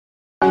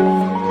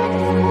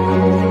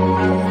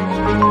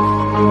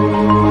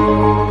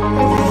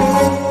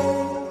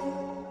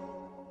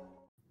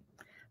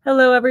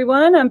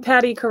everyone. I'm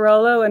Patty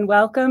Carollo, and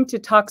welcome to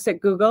Talks at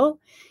Google.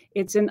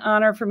 It's an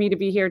honor for me to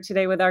be here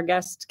today with our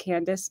guest,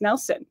 Candace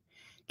Nelson.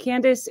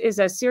 Candace is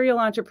a serial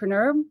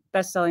entrepreneur,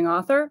 best-selling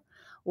author,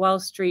 Wall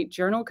Street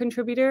Journal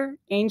contributor,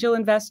 angel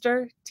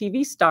investor,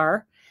 TV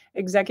star,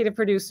 executive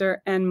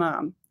producer, and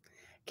mom.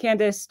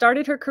 Candace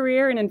started her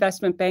career in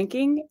investment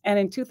banking, and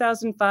in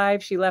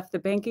 2005, she left the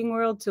banking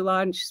world to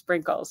launch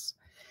Sprinkles.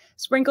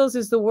 Sprinkles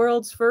is the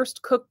world's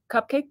first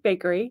cupcake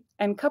bakery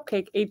and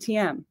Cupcake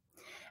ATM.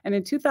 And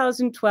in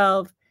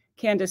 2012,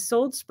 Candace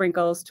sold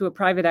Sprinkles to a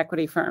private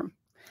equity firm.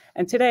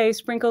 And today,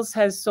 Sprinkles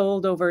has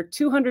sold over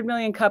 200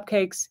 million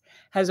cupcakes,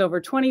 has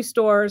over 20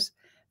 stores,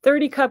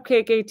 30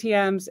 cupcake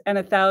ATMs, and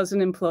 1,000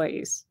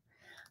 employees.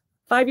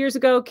 5 years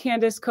ago,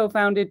 Candace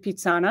co-founded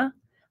Pizzana,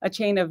 a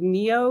chain of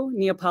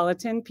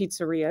Neapolitan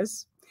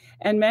pizzerias.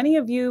 And many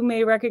of you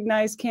may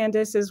recognize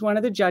Candace as one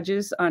of the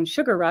judges on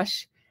Sugar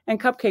Rush and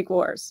Cupcake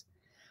Wars.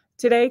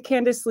 Today,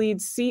 Candace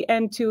leads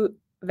CN2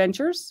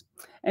 Ventures,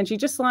 and she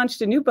just launched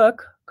a new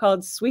book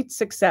called Sweet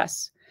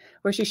Success,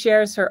 where she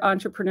shares her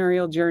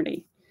entrepreneurial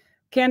journey.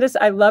 Candace,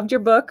 I loved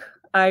your book.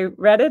 I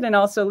read it and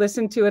also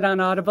listened to it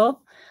on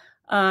Audible.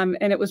 And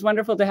it was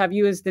wonderful to have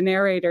you as the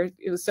narrator.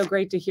 It was so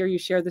great to hear you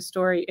share the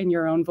story in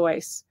your own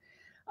voice.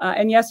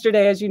 And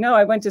yesterday, as you know,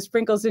 I went to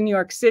Sprinkles in New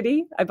York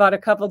City. I bought a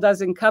couple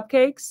dozen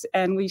cupcakes,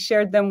 and we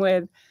shared them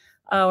with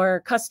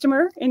our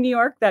customer in New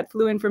York that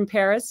flew in from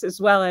Paris,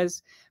 as well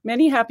as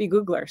many happy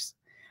Googlers.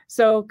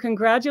 So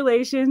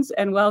congratulations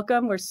and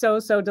welcome. We're so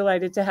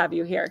delighted to have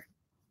you here.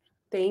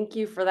 Thank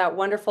you for that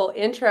wonderful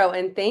intro.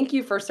 And thank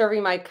you for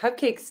serving my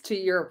cupcakes to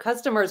your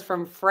customers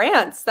from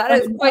France. That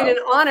is quite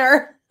an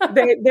honor.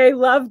 They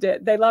loved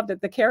it. They loved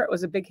it. The carrot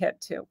was a big hit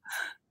too.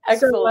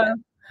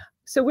 Excellent.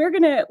 So we're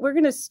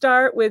gonna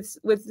start with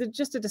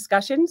just a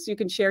discussion, so you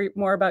can share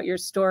more about your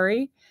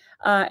story,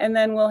 and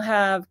then we'll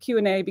have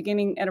Q&A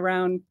beginning at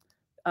around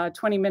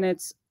 20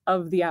 minutes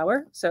of the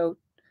hour. So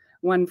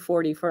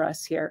 1:40 for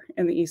us here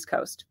in the East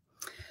Coast.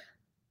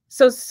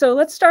 So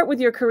let's start with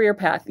your career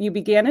path. You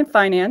began in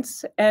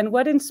finance, and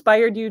what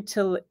inspired you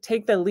to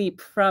take the leap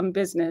from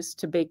business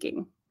to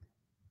baking?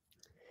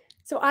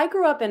 So I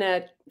grew up in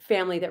a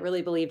family that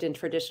really believed in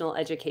traditional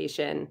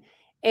education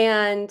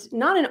and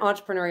not an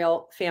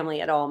entrepreneurial family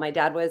at all. My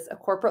dad was a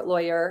corporate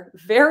lawyer,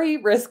 very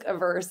risk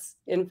averse,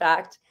 in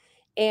fact.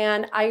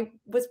 And I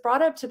was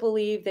brought up to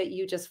believe that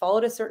you just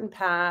followed a certain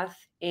path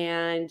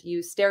and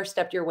you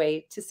stair-stepped your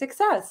way to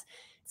success.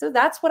 So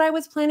that's what I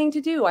was planning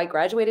to do. I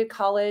graduated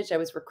college. I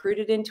was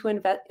recruited into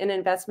an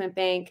investment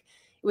bank.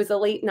 It was the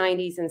late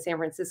 90s in San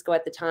Francisco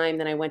at the time.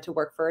 Then I went to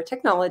work for a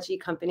technology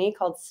company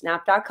called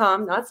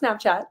Snap.com, not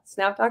Snapchat,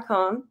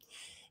 Snap.com.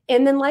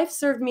 And then life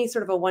served me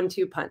sort of a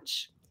 1-2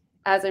 punch.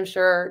 As I'm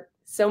sure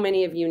so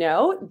many of you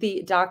know,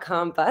 the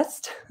dot-com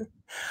bust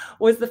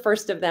was the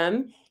first of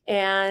them.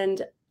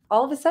 And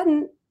all of a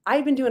sudden,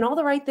 I'd been doing all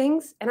the right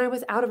things and I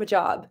was out of a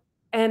job.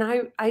 And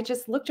I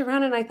just looked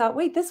around and I thought,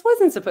 wait, this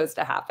wasn't supposed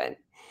to happen.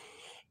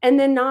 And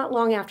then not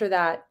long after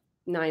that,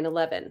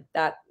 9/11,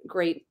 that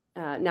great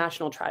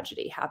national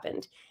tragedy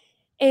happened.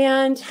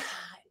 And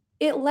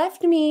it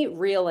left me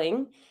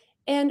reeling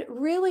and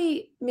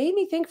really made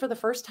me think for the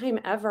first time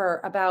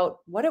ever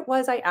about what it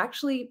was I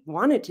actually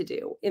wanted to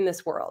do in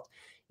this world.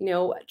 You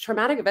know,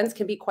 traumatic events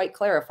can be quite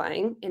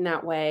clarifying in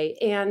that way.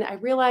 And I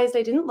realized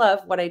I didn't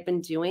love what I'd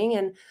been doing.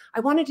 And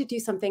I wanted to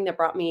do something that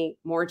brought me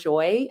more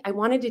joy. I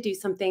wanted to do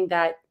something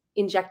that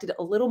injected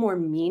a little more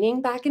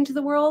meaning back into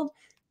the world,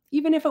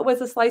 even if it was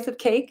a slice of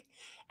cake.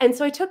 And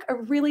so I took a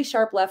really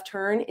sharp left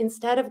turn.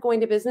 Instead of going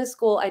to business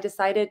school, I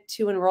decided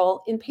to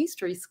enroll in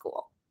pastry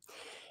school.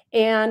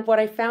 And what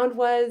I found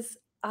was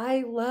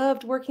I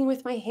loved working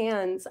with my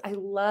hands. I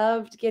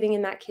loved getting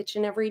in that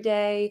kitchen every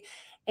day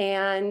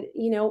and,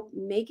 you know,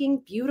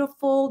 making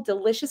beautiful,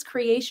 delicious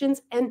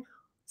creations and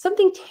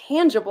something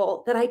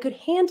tangible that I could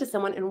hand to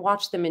someone and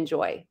watch them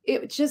enjoy.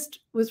 It just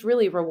was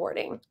really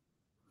rewarding.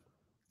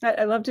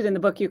 I loved it in the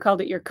book. You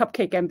called it your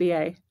Cupcake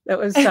MBA. That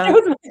was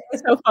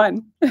so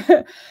fun.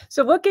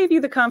 So what gave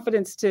you the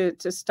confidence to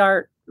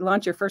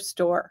launch your first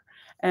store?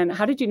 And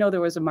how did you know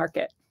there was a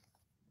market?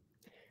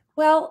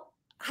 Well,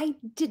 I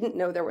didn't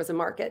know there was a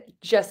market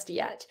just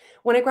yet.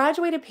 When I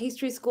graduated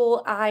pastry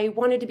school, I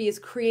wanted to be as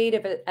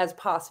creative as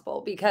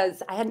possible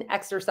because I hadn't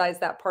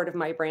exercised that part of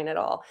my brain at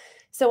all.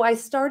 So I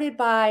started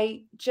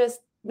by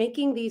just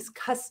making these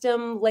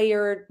custom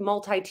layered,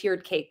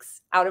 multi-tiered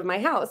cakes out of my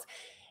house.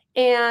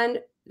 And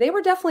they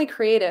were definitely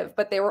creative,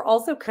 but they were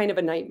also kind of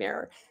a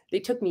nightmare. They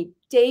took me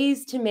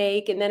days to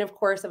make. And then, of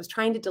course, I was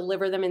trying to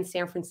deliver them in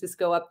San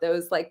Francisco up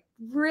those like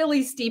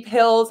really steep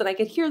hills. And I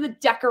could hear the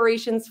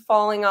decorations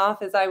falling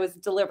off as I was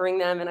delivering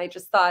them. And I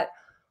just thought,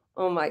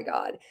 oh my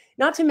God.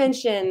 Not to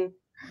mention,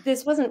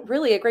 this wasn't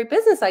really a great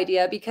business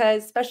idea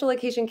because special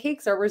occasion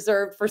cakes are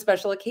reserved for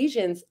special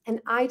occasions. And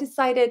I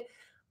decided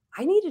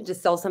I needed to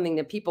sell something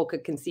that people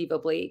could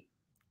conceivably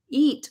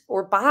eat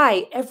or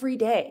buy every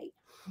day.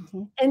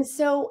 Mm-hmm. And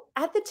so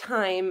at the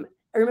time,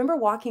 I remember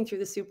walking through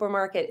the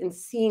supermarket and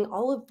seeing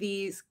all of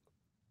these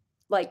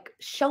like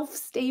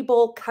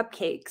shelf-stable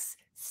cupcakes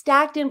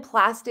stacked in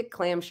plastic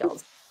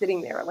clamshells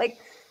sitting there, like,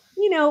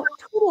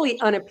 totally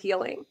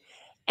unappealing.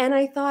 And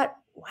I thought,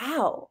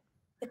 wow,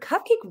 the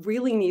cupcake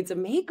really needs a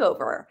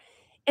makeover.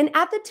 And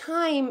at the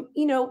time,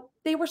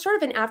 they were sort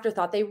of an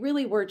afterthought. They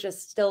really were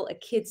just still a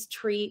kid's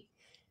treat.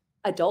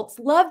 Adults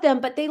loved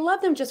them, but they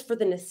loved them just for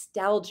the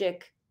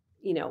nostalgic,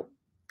 you know,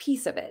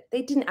 piece of it.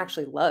 They didn't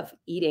actually love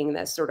eating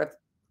this sort of,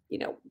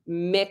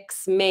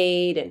 mix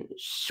made and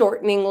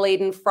shortening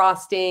laden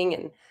frosting.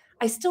 And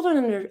I still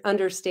don't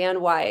understand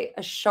why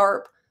a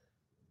sharp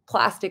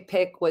plastic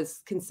pick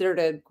was considered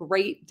a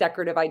great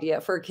decorative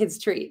idea for a kid's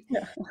treat.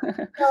 Yeah.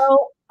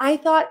 So I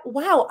thought,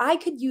 wow, I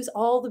could use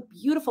all the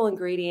beautiful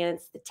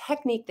ingredients, the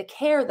technique, the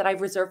care that I've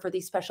reserved for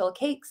these special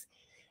cakes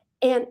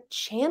and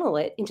channel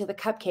it into the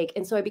cupcake.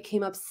 And so I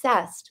became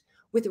obsessed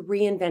with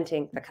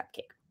reinventing the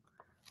cupcake.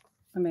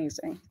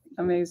 Amazing.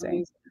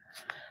 Amazing.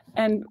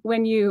 And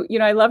when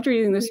I loved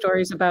reading the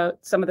stories about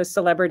some of the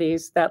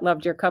celebrities that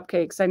loved your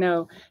cupcakes. I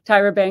know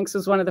Tyra Banks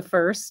was one of the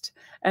first.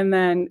 And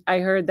then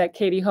I read that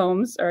Katie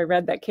Holmes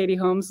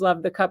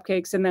loved the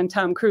cupcakes. And then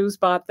Tom Cruise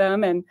bought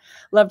them and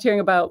loved hearing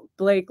about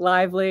Blake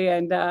Lively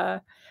and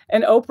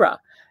Oprah.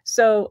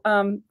 So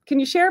can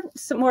you share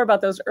some more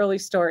about those early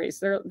stories?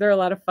 They're a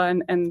lot of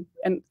fun. And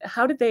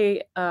how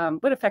did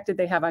what effect did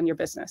they have on your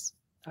business?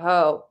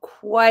 Oh,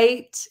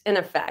 quite an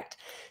effect.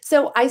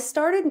 So I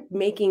started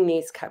making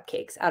these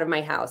cupcakes out of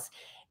my house.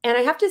 And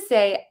I have to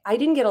say, I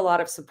didn't get a lot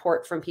of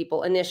support from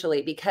people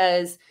initially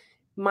because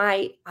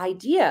my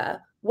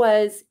idea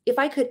was if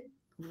I could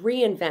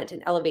reinvent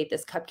and elevate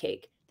this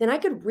cupcake, then I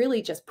could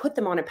really just put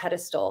them on a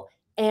pedestal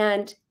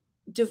and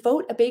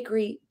devote a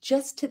bakery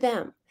just to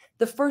them,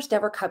 the first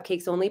ever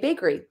cupcakes only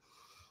bakery.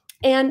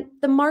 And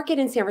the market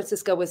in San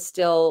Francisco was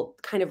still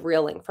kind of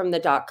reeling from the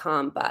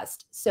dot-com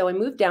bust. So I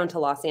moved down to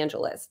Los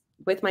Angeles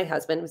with my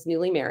husband, was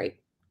newly married.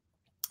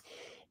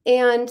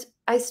 And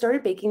I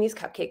started baking these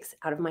cupcakes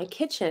out of my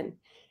kitchen.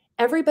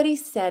 Everybody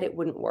said it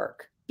wouldn't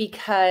work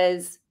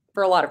because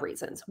for a lot of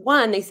reasons.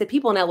 One, they said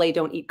people in LA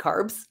don't eat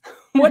carbs.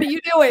 What are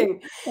you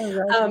doing?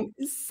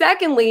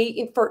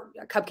 Secondly, for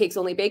cupcakes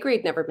only bakery,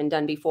 had never been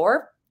done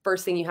before.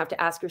 First thing you have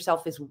to ask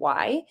yourself is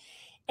why?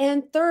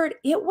 And third,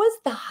 it was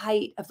the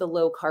height of the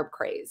low carb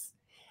craze.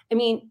 I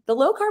mean, the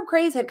low carb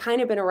craze had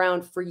kind of been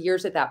around for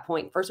years at that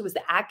point. First, it was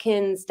the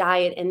Atkins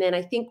diet. And then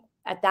I think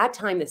at that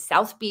time, the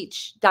South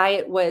Beach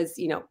diet was,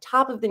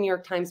 top of the New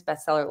York Times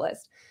bestseller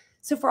list.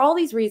 So for all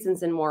these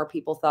reasons and more,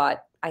 people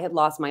thought I had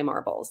lost my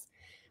marbles.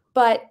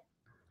 But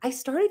I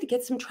started to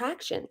get some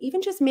traction,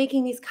 even just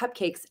making these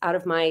cupcakes out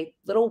of my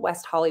little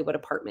West Hollywood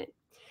apartment.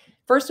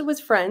 First, it was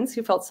friends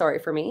who felt sorry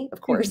for me,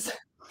 of course.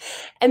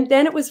 And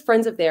then it was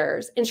friends of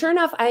theirs. And sure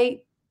enough,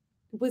 I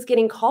was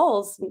getting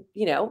calls,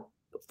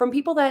 from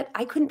people that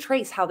I couldn't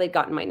trace how they'd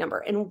gotten my number.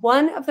 And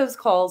one of those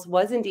calls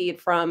was indeed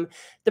from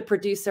the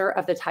producer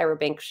of the Tyra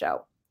Banks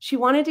show. She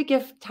wanted to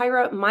give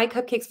Tyra my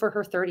cupcakes for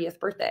her 30th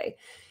birthday.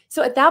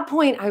 So at that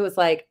point, I was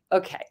like,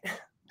 okay,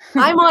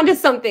 I'm onto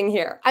something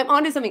here. I'm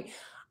onto something.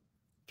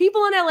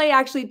 People in LA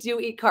actually do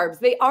eat carbs.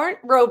 They aren't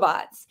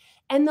robots.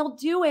 And they'll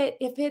do it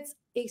if it's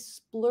a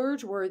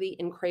splurge-worthy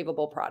and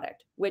craveable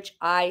product, which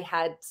I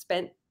had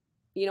spent,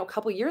 a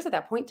couple years at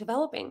that point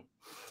developing.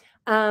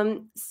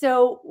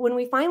 So when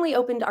we finally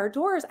opened our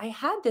doors, I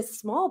had this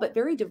small but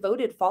very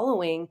devoted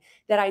following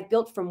that I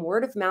built from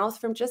word of mouth,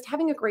 from just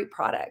having a great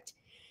product.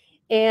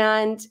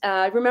 And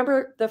I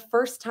remember the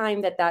first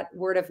time that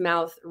word of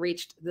mouth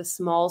reached the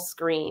small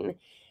screen,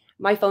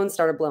 my phone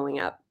started blowing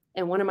up.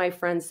 And one of my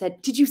friends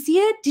said, "Did you see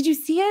it? Did you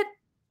see it?"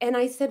 And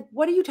I said,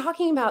 "What are you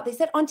talking about?" They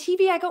said, "On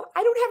TV." I go,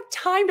 "I don't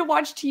have time to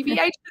watch TV.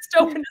 I just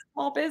opened a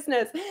small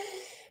business."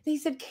 They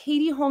said,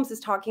 "Katie Holmes is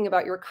talking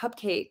about your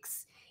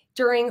cupcakes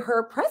during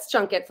her press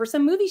junket for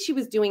some movie she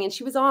was doing. And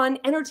she was on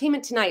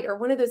Entertainment Tonight or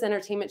one of those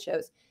entertainment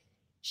shows.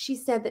 She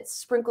said that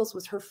Sprinkles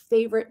was her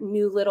favorite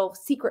new little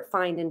secret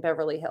find in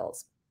Beverly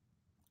Hills."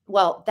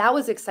 Well, that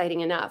was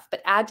exciting enough.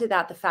 But add to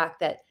that the fact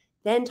that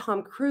then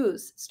Tom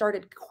Cruise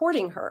started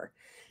courting her.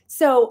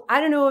 So I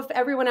don't know if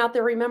everyone out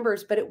there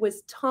remembers, but it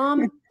was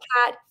Tom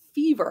Cat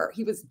fever.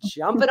 He was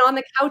jumping on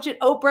the couch at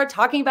Oprah,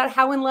 talking about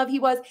how in love he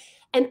was.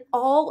 And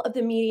all of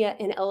the media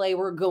in LA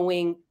were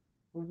going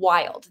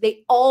wild.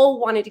 They all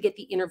wanted to get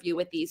the interview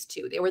with these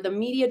two. They were the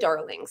media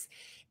darlings.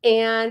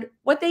 And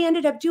what they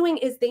ended up doing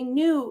is they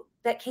knew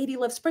that Katie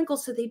loved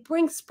Sprinkles, so they'd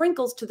bring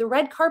Sprinkles to the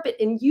red carpet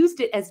and used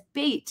it as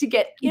bait to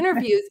get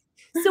interviews.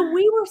 So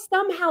we were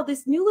somehow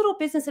this new little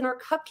business, and our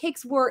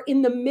cupcakes were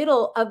in the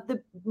middle of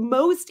the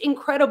most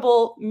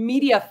incredible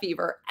media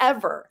fever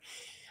ever.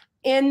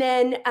 And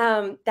then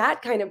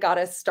that kind of got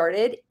us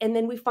started. And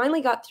then we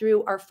finally got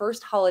through our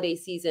first holiday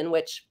season,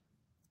 which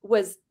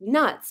was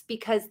nuts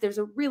because there's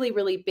a really,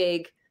 really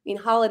big,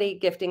 holiday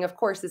gifting, of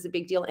course, is a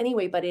big deal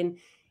anyway. But in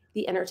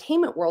the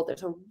entertainment world,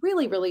 there's a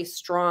really, really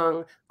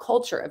strong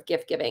culture of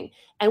gift giving.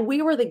 And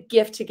we were the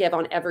gift to give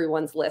on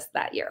everyone's list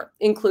that year,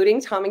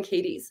 including Tom and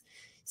Katie's.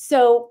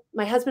 So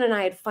my husband and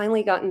I had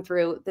finally gotten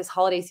through this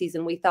holiday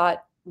season. We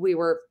thought we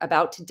were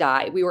about to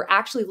die. We were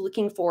actually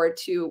looking forward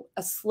to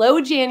a slow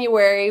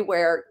January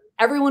where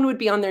everyone would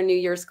be on their New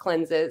Year's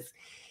cleanses.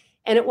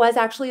 And it was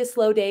actually a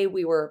slow day.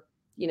 We were,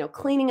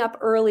 cleaning up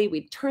early.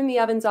 We'd turn the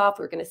ovens off.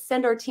 We were going to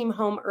send our team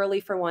home early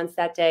for once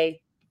that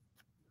day.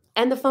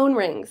 And the phone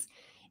rings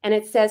and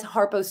it says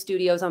Harpo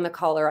Studios on the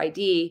caller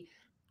ID.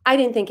 I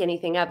didn't think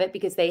anything of it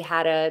because they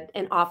had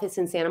an office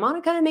in Santa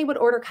Monica and they would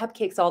order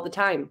cupcakes all the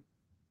time.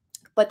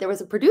 But there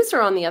was a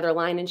producer on the other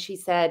line and she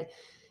said,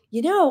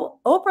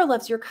 Oprah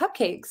loves your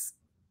cupcakes.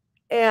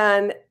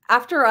 And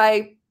after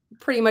I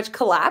pretty much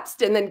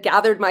collapsed and then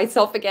gathered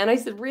myself again, I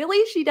said,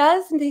 really? She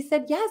does? And they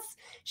said, yes,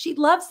 she'd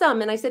love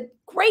some. And I said,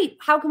 great.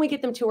 How can we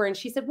get them to her? And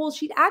she said, well,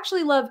 she'd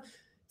actually love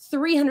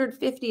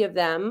 350 of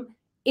them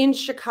in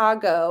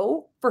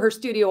Chicago for her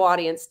studio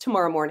audience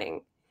tomorrow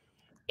morning.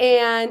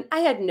 And I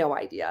had no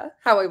idea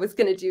how I was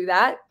going to do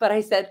that. But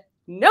I said,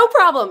 no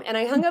problem. And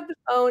I hung up the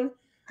phone.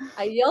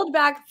 I yelled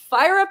back,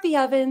 fire up the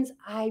ovens.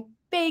 I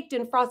baked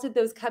and frosted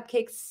those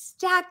cupcakes,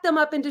 stacked them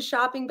up into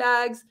shopping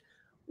bags,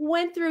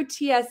 went through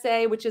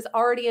TSA, which is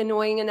already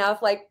annoying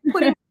enough, like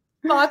putting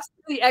the box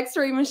through the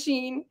x-ray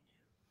machine,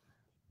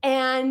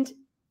 and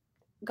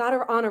got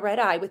her on a red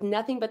eye with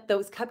nothing but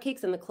those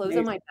cupcakes and the clothes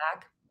on my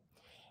back.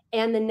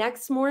 And the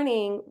next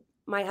morning,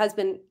 my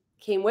husband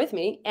came with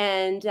me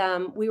and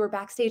we were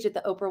backstage at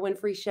the Oprah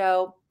Winfrey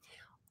show.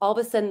 All of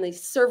a sudden, the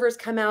servers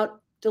come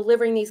out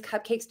delivering these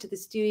cupcakes to the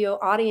studio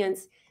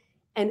audience.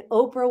 And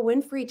Oprah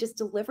Winfrey just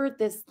delivered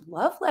this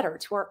love letter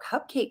to our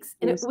cupcakes.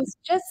 And it was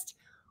just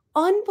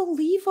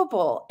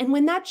unbelievable. And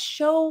when that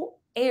show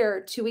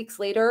aired 2 weeks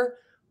later,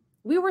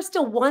 we were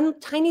still one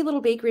tiny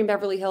little bakery in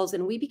Beverly Hills,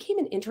 and we became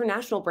an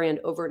international brand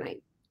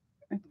overnight.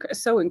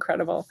 So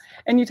incredible.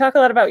 And you talk a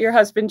lot about your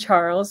husband,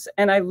 Charles,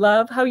 and I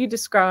love how you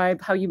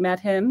describe how you met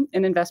him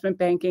in investment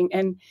banking.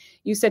 And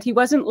you said he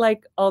wasn't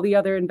like all the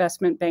other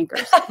investment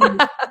bankers.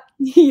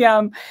 He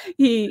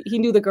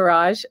knew the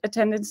garage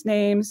attendants'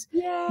 names.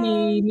 Yeah.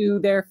 He knew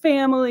their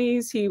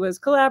families. He was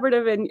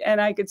collaborative,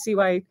 and I could see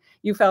why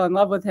you fell in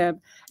love with him.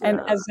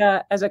 And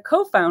as a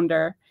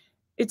co-founder,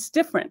 it's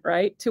different,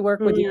 right, to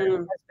work with your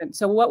husband.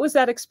 So what was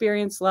that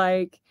experience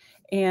like?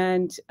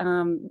 And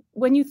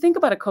when you think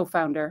about a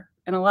co-founder,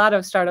 and a lot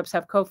of startups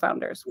have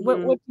co-founders, what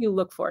do you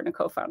look for in a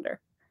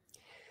co-founder?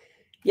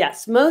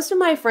 Yes, most of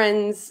my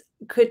friends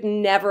could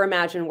never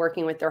imagine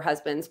working with their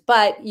husbands,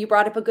 but you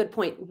brought up a good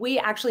point. We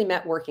actually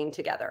met working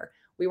together.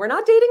 We were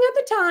not dating at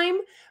the time,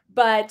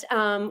 but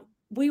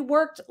we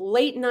worked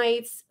late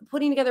nights,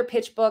 putting together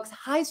pitch books,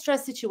 high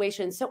stress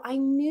situations. So I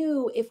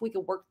knew if we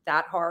could work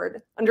that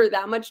hard under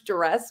that much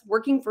duress,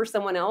 working for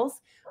someone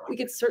else, we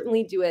could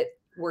certainly do it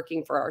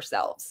working for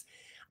ourselves.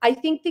 I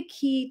think the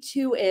key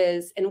too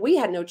is, and we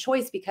had no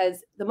choice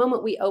because the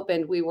moment we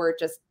opened, we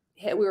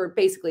were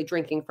basically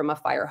drinking from a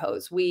fire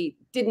hose. We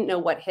didn't know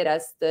what hit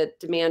us. The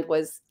demand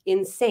was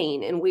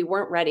insane and we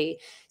weren't ready.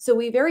 So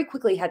we very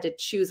quickly had to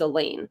choose a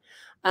lane.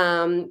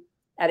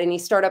 At any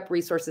startup,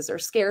 resources are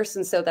scarce.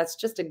 And so that's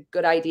just a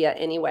good idea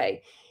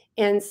anyway.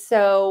 And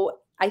so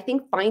I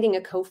think finding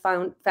a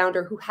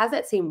co-founder who has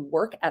that same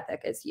work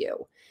ethic as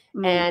you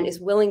and is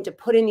willing to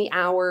put in the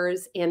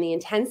hours and the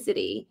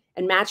intensity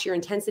and match your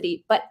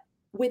intensity, but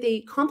with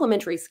a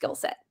complementary skill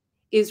set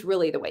is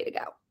really the way to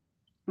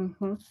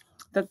go.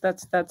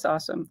 That's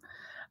awesome.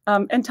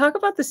 And talk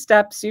about the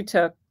steps you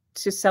took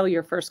to sell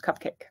your first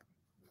cupcake.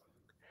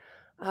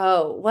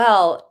 Oh,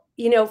 well,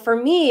 for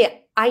me,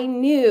 I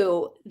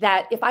knew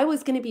that if I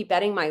was going to be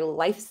betting my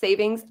life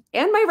savings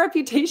and my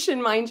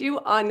reputation, mind you,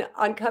 on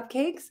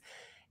cupcakes,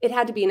 it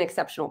had to be an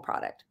exceptional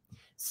product.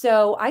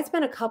 So I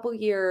spent a couple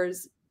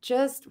years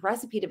just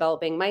recipe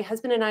developing. My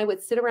husband and I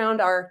would sit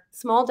around our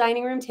small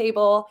dining room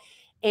table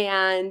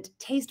and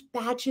taste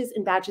batches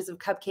and batches of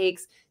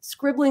cupcakes,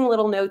 scribbling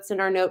little notes in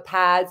our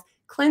notepads,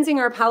 cleansing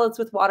our palates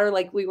with water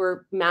like we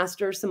were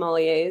master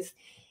sommeliers.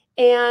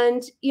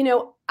 And,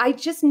 I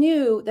just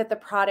knew that the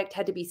product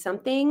had to be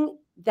something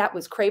that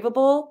was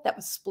craveable, that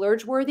was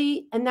splurge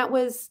worthy, and that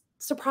was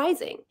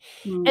surprising.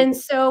 And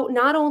so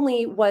not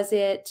only was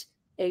it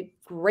a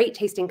great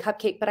tasting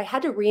cupcake, but I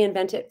had to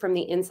reinvent it from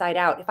the inside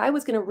out. If I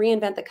was going to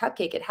reinvent the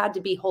cupcake, it had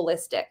to be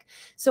holistic.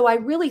 So I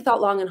really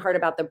thought long and hard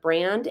about the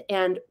brand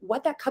and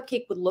what that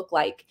cupcake would look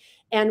like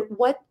and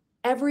what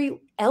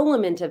every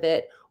element of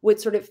it would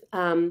sort of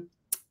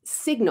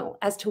signal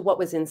as to what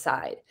was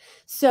inside.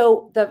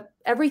 So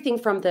everything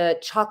from the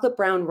chocolate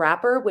brown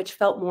wrapper, which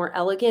felt more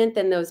elegant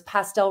than those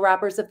pastel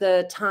wrappers of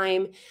the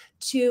time,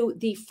 to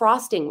the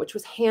frosting, which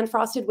was hand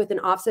frosted with an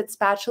offset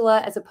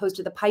spatula, as opposed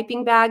to the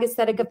piping bag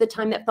aesthetic of the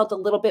time that felt a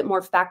little bit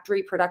more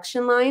factory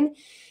production line.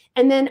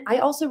 And then I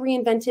also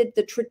reinvented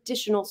the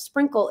traditional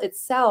sprinkle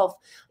itself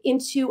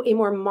into a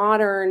more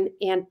modern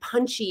and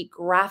punchy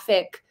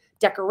graphic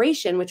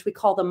decoration, which we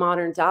call the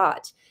modern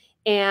dot.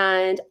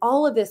 And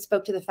all of this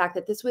spoke to the fact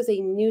that this was a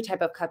new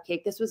type of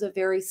cupcake. This was a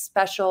very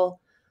special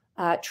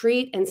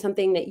treat and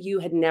something that you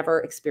had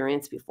never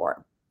experienced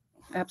before.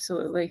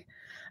 Absolutely.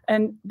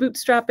 And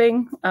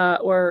bootstrapping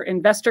or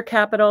investor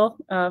capital,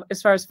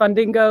 as far as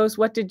funding goes,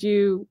 what did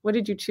you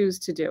choose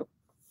to do?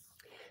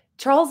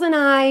 Charles and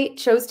I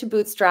chose to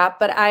bootstrap,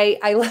 but I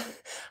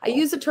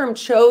use the term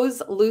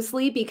chose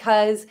loosely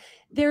because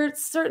there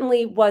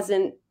certainly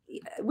wasn't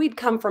we'd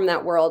come from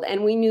that world,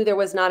 and we knew there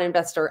was not an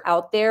investor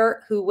out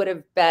there who would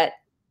have bet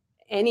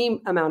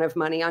any amount of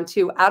money on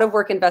two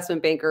out-of-work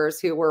investment bankers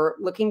who were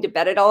looking to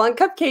bet it all on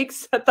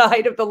cupcakes at the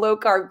height of the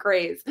low-carb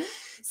craze.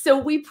 So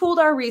we pooled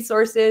our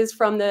resources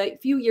from the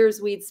few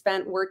years we'd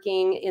spent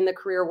working in the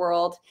career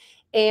world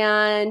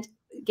and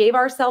gave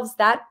ourselves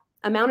that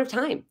amount of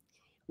time.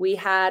 We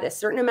had a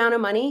certain amount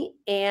of money,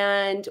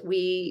 and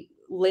we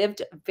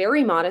lived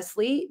very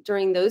modestly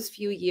during those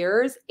few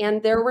years.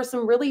 And there were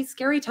some really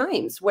scary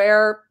times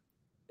where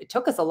it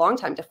took us a long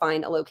time to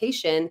find a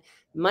location.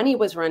 Money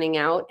was running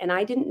out, and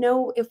I didn't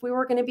know if we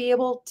were going to be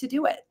able to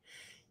do it.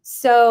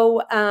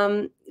 So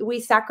we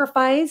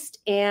sacrificed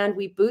and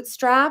we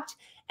bootstrapped.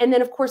 And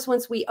then, of course,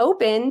 once we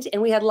opened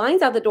and we had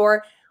lines out the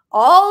door,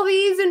 all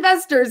these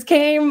investors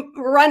came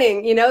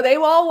running. You know, they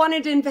all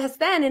wanted to invest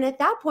then. And at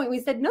that point, we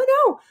said, no,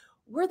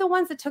 we're the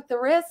ones that took the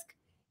risk.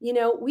 You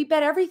know, we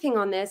bet everything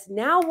on this.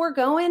 Now we're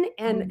going,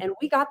 and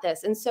we got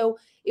this. And so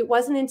it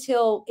wasn't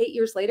until 8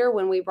 years later,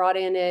 when we brought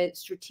in a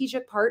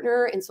strategic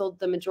partner and sold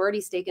the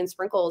majority stake in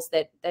Sprinkles,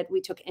 that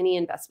we took any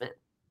investment.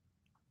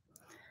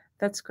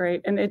 That's great.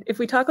 And if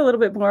we talk a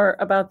little bit more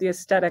about the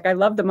aesthetic, I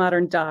love the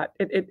modern dot.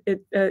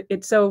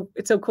 It's so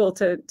cool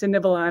to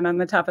nibble on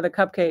the top of the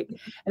cupcake.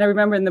 And I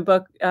remember in the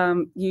book,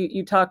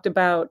 you talked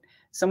about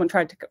someone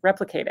tried to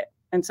replicate it.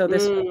 And so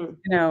this, you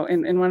know,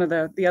 in one of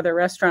the other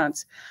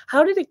restaurants.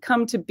 How did it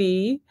come to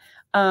be?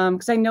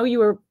 Because I know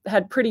you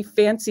had pretty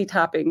fancy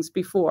toppings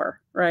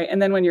before, right?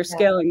 And then when you're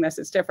scaling this,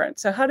 it's different.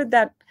 So how did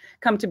that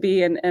come to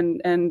be,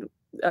 and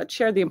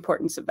share the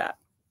importance of that?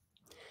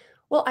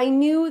 Well, I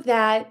knew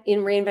that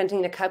in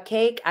reinventing the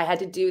cupcake, I had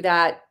to do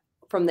that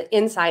from the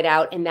inside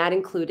out, and that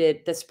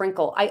included the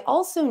sprinkle. I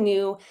also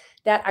knew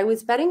that I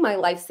was betting my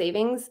life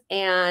savings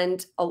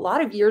and a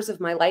lot of years of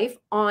my life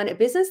on a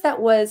business that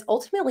was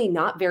ultimately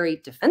not very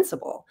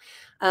defensible.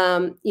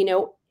 You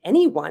know,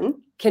 anyone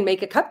can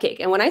make a cupcake.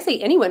 And when I say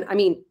anyone, I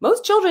mean,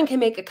 most children can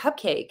make a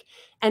cupcake.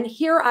 And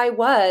here I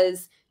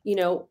was, you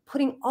know,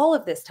 putting all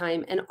of this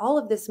time and all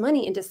of this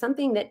money into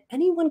something that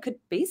anyone could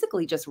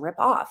basically just rip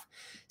off.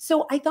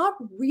 So I thought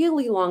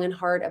really long and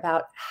hard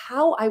about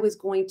how I was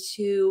going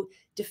to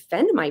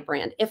defend my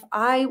brand. If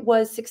I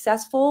was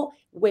successful,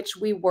 which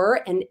we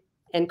were,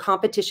 and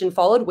competition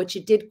followed, which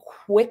it did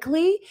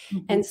quickly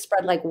and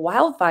spread like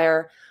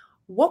wildfire,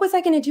 what was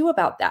I going to do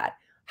about that?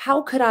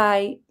 How could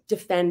I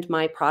defend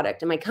my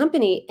product and my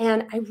company?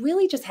 And I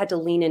really just had to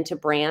lean into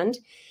brand.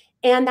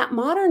 And that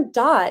modern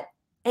dot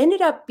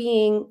ended up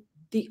being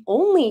the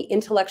only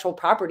intellectual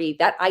property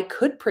that I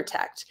could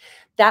protect.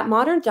 That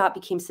modern dot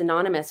became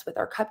synonymous with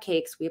our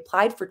cupcakes. We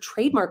applied for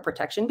trademark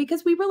protection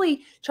because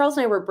Charles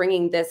and I were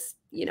bringing this,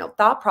 you know,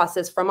 thought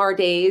process from our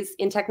days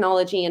in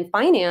technology and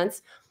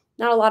finance.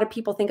 Not a lot of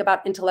people think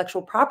about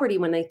intellectual property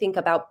when they think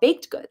about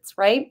baked goods,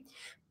 right?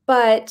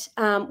 But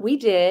we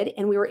did,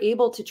 and we were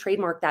able to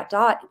trademark that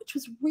dot, which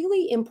was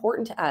really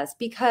important to us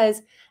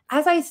because,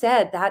 as I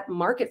said, that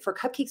market for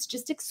cupcakes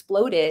just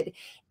exploded.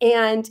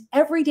 And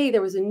every day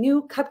there was a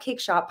new cupcake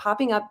shop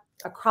popping up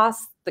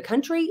across the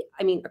country.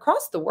 I mean,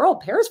 across the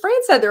world. Paris,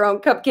 France had their own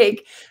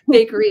cupcake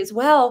bakery as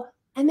well.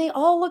 And they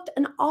all looked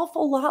an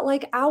awful lot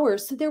like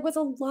ours. So there was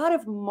a lot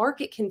of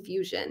market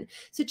confusion.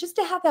 So just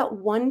to have that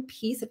one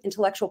piece of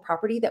intellectual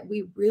property that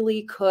we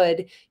really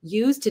could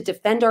use to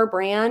defend our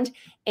brand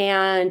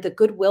and the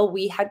goodwill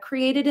we had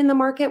created in the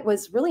market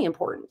was really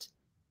important.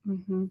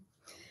 And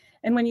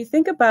when you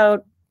think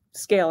about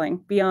scaling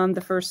beyond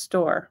the first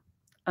store,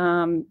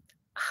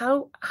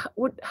 how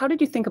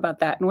did you think about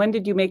that? And when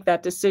did you make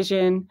that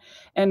decision?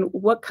 And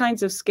what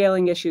kinds of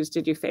scaling issues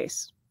did you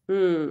face?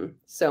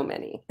 So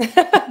many.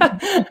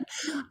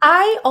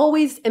 I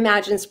always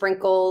imagined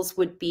Sprinkles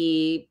would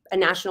be a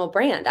national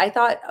brand. I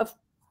thought, of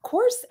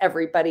course,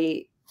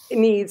 everybody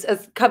needs a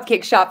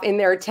cupcake shop in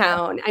their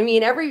town. I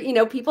mean,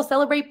 people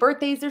celebrate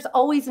birthdays. There's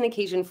always an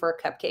occasion for a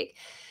cupcake.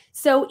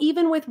 So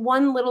even with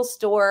one little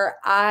store,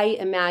 I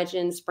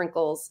imagined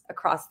Sprinkles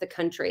across the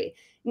country.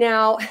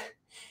 Now,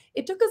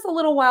 it took us a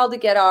little while to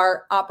get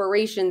our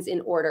operations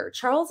in order.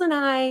 Charles and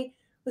I,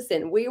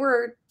 listen, we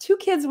were two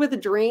kids with a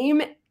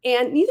dream,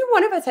 and neither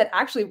one of us had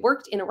actually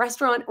worked in a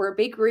restaurant or a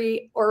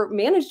bakery or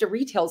managed a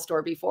retail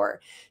store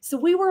before. So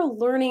we were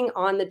learning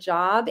on the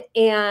job,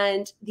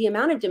 and the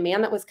amount of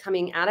demand that was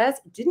coming at us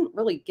didn't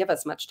really give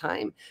us much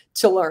time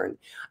to learn.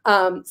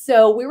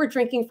 So we were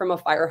drinking from a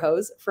fire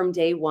hose from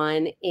day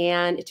one,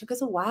 and it took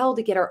us a while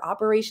to get our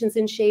operations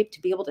in shape,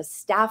 to be able to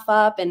staff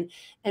up and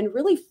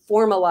really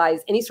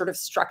formalize any sort of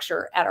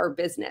structure at our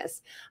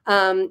business.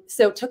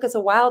 So it took us a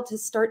while to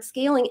start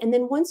scaling. And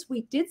then once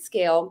we did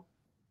scale,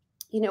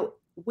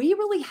 we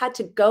really had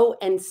to go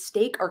and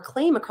stake our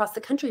claim across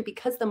the country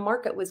because the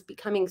market was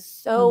becoming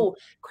so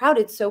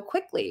crowded so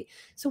quickly.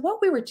 So what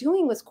we were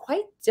doing was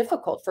quite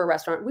difficult for a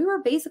restaurant. We were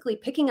basically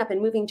picking up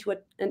and moving to a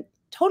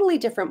totally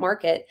different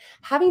market,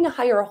 having to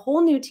hire a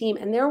whole new team,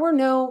 and there were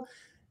no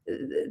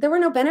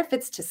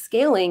benefits to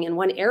scaling in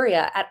one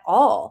area at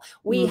all.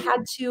 We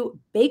had to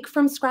bake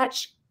from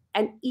scratch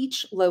at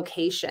each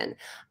location.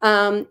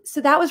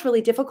 So that was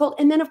really difficult.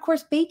 And then, of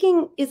course,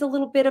 baking is a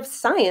little bit of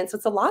science.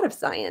 It's a lot of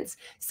science.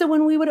 So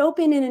when we would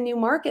open in a new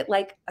market,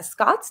 like a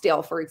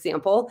Scottsdale, for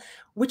example,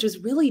 which was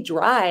really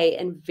dry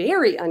and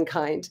very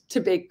unkind to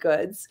baked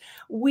goods,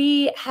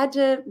 we had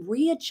to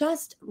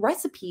readjust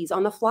recipes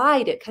on the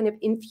fly to kind of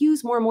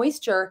infuse more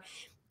moisture.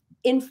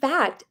 In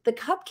fact, the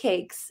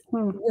cupcakes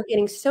were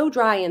getting so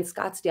dry in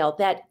Scottsdale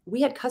that we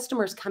had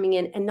customers coming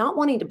in and not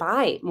wanting to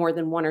buy more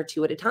than one or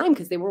two at a time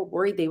because they were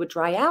worried they would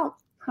dry out.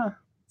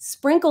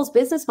 Sprinkles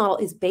business model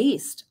is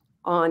based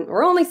on,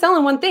 we're only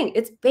selling one thing.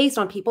 It's based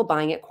on people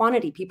buying at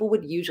quantity. People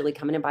would usually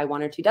come in and buy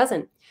 1 or 2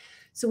 dozen.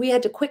 So we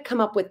had to quick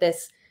come up with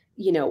this,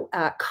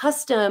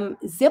 custom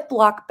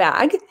Ziploc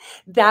bag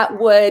that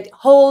would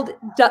hold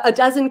a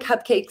dozen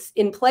cupcakes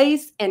in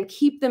place and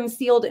keep them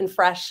sealed and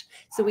fresh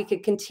so we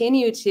could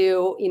continue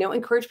to,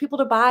 encourage people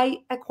to buy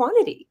at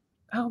quantity.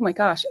 Oh my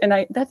gosh.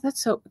 And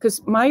that's so,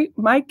 because my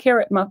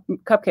carrot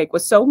cupcake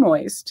was so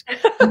moist.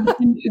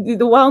 The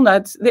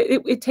walnuts,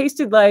 it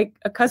tasted like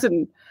a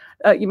cousin,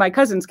 my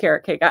cousin's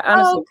carrot cake. I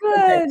honestly,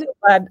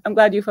 good. I'm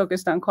glad you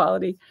focused on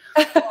quality.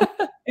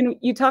 And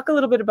you talk a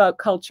little bit about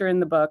culture in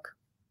the book.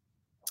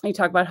 You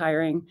talk about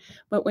hiring,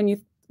 but when you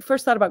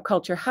first thought about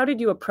culture, how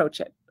did you approach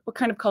it? What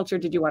kind of culture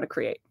did you want to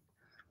create?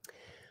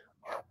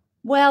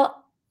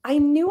 Well, I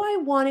knew I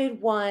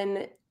wanted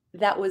one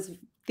that was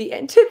the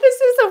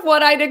antithesis of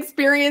what I'd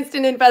experienced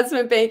in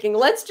investment banking.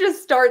 Let's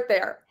just start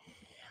there.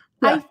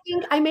 Yeah. I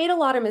think I made a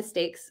lot of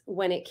mistakes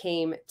when it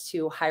came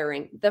to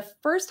hiring. The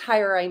first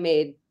hire I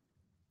made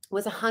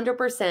was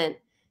 100%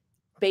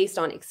 based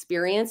on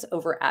experience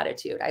over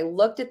attitude. I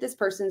looked at this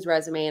person's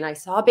resume and I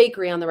saw a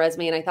bakery on the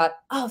resume and I thought,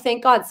 oh,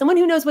 thank God, someone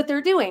who knows what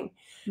they're doing,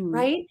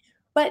 right?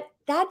 But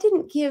that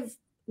didn't give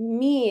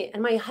me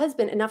and my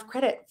husband enough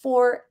credit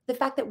for the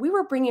fact that we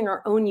were bringing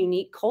our own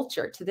unique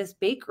culture to this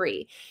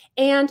bakery.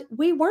 And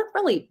we weren't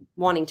really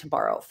wanting to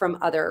borrow from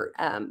other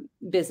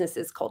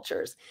businesses'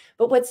 cultures.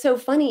 But what's so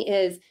funny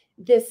is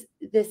this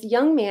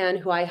young man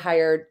who I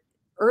hired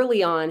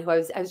early on, who I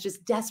was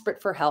just desperate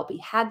for help. He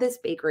had this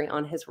bakery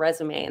on his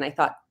resume and I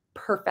thought,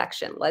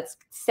 perfection, let's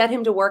set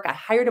him to work. I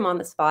hired him on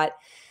the spot.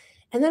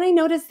 And then I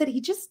noticed that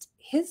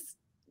his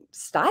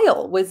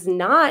style was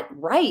not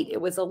right.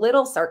 It was a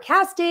little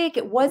sarcastic.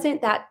 It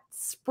wasn't that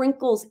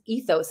Sprinkles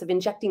ethos of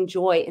injecting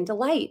joy and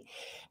delight.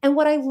 And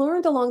what I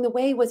learned along the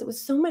way was it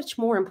was so much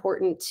more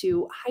important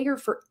to hire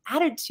for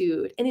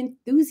attitude and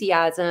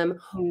enthusiasm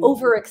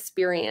over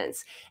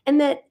experience.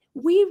 And that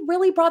we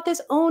really brought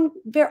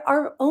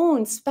our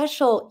own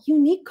special,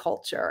 unique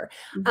culture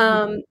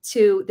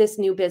to this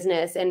new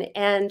business.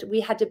 And we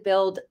had to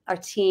build a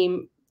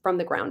team from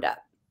the ground up.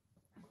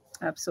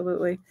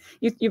 Absolutely.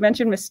 You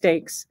mentioned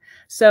mistakes.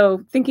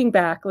 So looking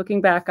back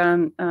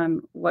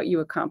on what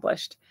you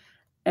accomplished,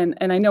 and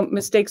I know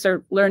mistakes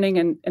are learning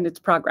and it's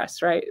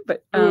progress, right?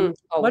 But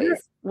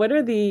what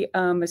are the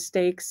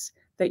mistakes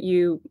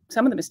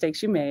some of the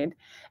mistakes you made,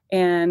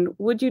 and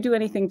would you do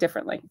anything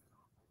differently?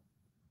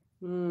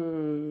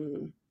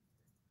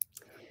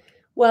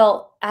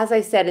 Well, as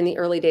I said in the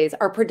early days,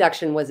 our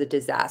production was a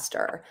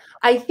disaster.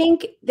 I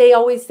think they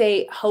always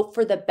say hope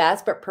for the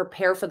best, but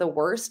prepare for the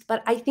worst.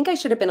 But I think I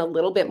should have been a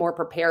little bit more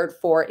prepared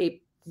for a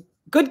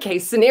good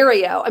case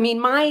scenario. I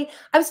mean, I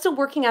was still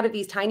working out of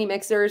these tiny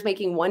mixers,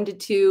 making 1 to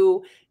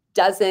 2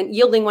 dozen,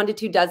 yielding 1 to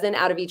 2 dozen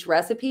out of each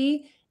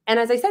recipe. And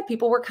as I said,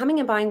 people were coming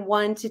and buying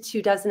 1 to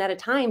 2 dozen at a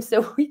time.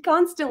 So we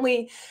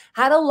constantly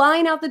had a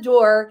line out the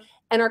door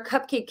and our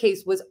cupcake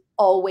case was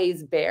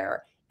always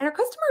bare. And our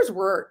customers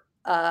were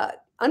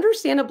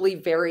understandably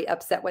very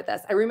upset with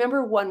us. I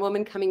remember one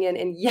woman coming in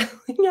and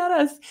yelling at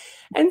us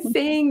and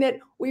saying that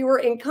we were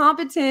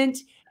incompetent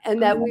and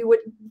that we would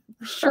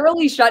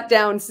surely shut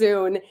down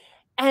soon.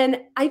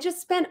 And I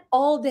just spent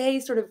all day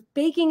sort of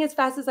baking as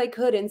fast as I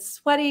could and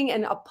sweating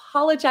and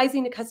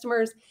apologizing to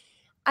customers.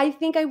 I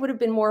think I would have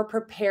been more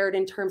prepared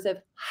in terms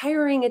of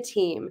hiring a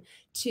team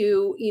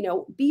to,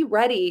 be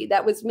ready.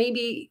 That was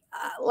maybe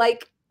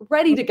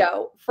ready to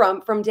go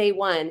from day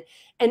one.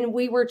 And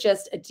we were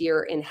just a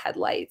deer in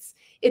headlights.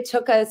 It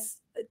took us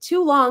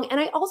too long. And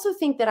I also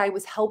think that I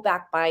was held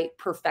back by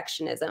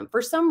perfectionism.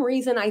 For some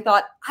reason, I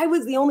thought I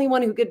was the only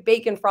one who could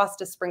bake and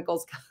frost a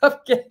Sprinkles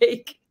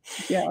cupcake.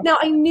 Yeah. Now,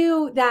 I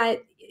knew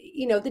that,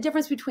 the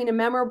difference between a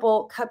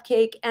memorable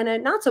cupcake and a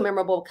not so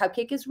memorable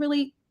cupcake is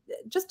really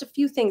just a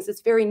few things.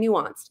 It's very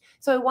nuanced.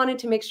 So I wanted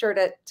to make sure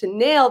to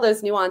nail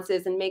those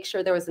nuances and make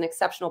sure there was an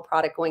exceptional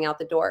product going out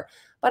the door.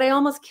 But I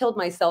almost killed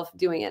myself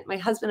doing it. My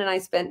husband and I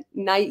spent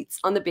nights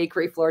on the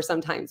bakery floor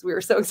sometimes. We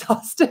were so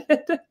exhausted.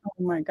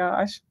 Oh my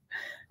gosh.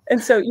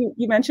 And so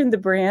you mentioned the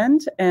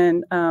brand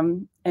and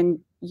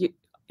you,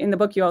 in the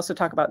book, you also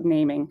talk about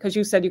naming, because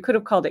you said you could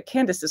have called it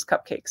Candace's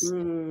Cupcakes.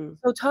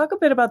 So talk a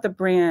bit about the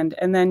brand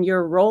and then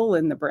your role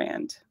in the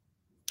brand.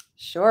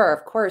 Sure,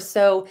 of course.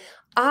 So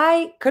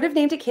I could have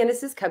named it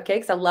Candace's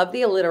Cupcakes. I love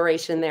the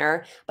alliteration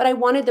there, but I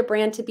wanted the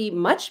brand to be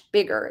much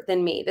bigger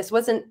than me. This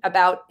wasn't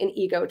about an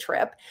ego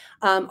trip.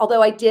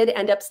 Although I did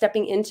end up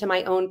stepping into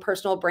my own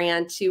personal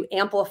brand to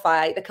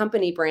amplify the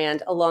company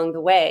brand along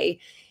the way.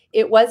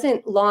 it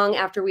wasn't long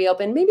after we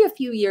opened, maybe a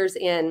few years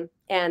in,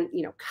 and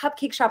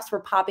cupcake shops were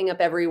popping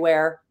up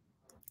everywhere.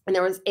 And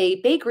there was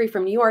a bakery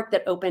from New York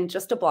that opened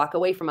just a block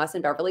away from us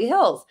in Beverly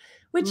Hills,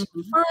 which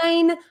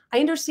fine, I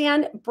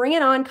understand, bring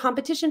it on,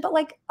 competition, but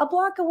like a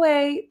block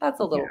away, that's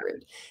a little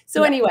rude.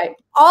 So anyway,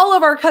 all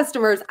of our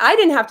customers, I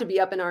didn't have to be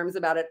up in arms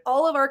about it.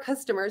 All of our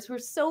customers who were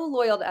so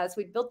loyal to us,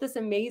 we'd built this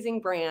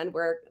amazing brand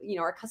where,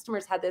 our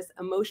customers had this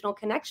emotional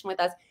connection with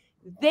us.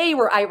 They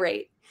were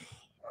irate.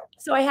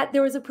 So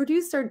there was a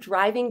producer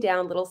driving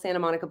down Little Santa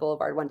Monica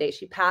Boulevard one day.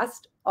 She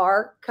passed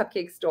our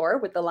cupcake store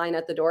with the line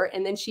at the door.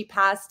 And then she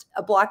passed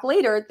a block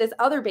later, this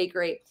other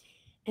bakery.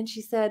 And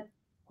she said,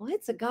 well,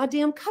 it's a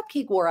goddamn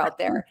cupcake war out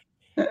there.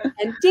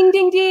 And ding,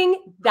 ding,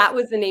 ding. That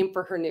was the name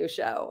for her new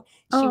show.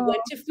 She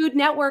went to Food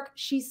Network.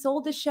 She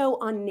sold the show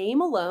on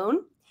name alone.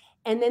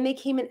 And then they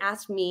came and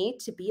asked me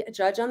to be a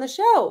judge on the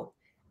show,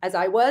 as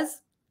I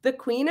was the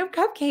queen of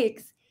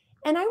cupcakes.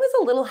 And I was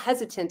a little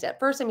hesitant at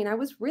first. I mean, I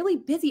was really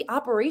busy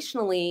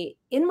operationally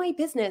in my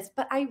business,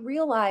 but I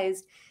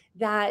realized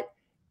that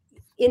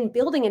in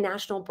building a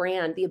national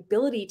brand, the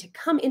ability to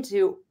come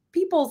into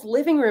people's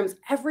living rooms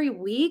every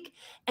week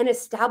and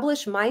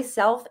establish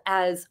myself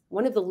as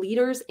one of the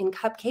leaders in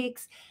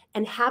cupcakes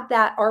and have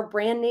that our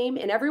brand name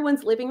in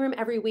everyone's living room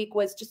every week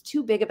was just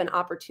too big of an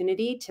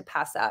opportunity to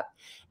pass up.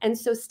 And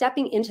so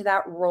stepping into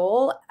that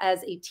role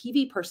as a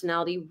TV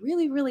personality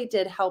really, really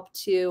did help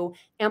to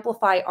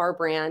amplify our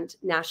brand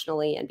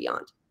nationally and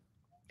beyond.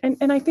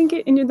 And I think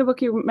in the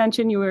book you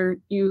mentioned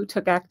you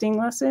took acting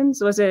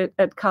lessons. Was it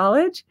at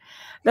college?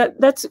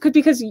 That's good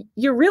because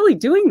you're really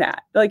doing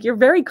that. Like you're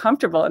very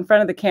comfortable in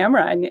front of the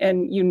camera, and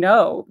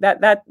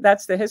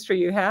that's the history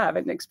you have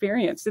and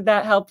experience. Did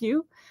that help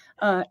you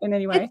in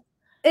any way?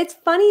 It's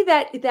funny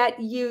that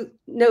you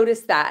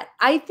notice that.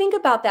 I think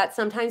about that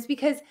sometimes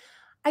because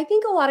I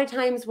think a lot of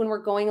times when we're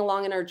going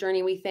along in our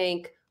journey, we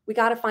think we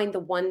got to find the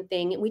one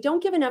thing, and we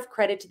don't give enough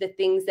credit to the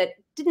things that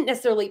didn't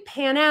necessarily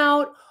pan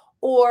out.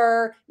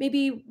 Or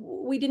maybe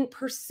we didn't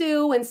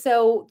pursue, and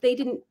so they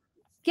didn't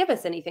give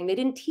us anything. They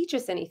didn't teach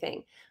us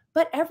anything.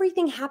 But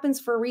everything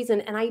happens for a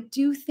reason. And I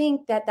do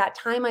think that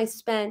time I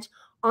spent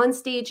on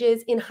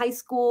stages in high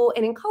school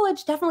and in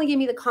college definitely gave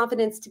me the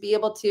confidence to be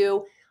able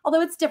to,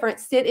 although it's different,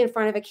 sit in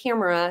front of a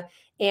camera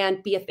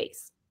and be a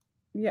face.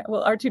 Yeah,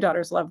 well, our two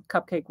daughters love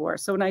Cupcake War.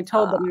 So when I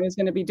told them I was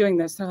going to be doing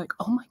this, they're like,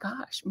 "Oh my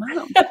gosh,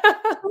 Mom,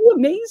 so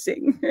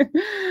amazing!"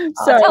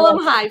 So tell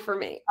them hi for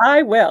me.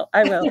 I will.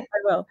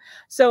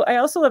 So I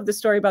also love the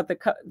story about the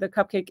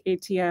Cupcake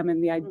ATM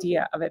and the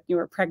idea of it. You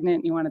were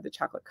pregnant, you wanted the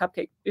chocolate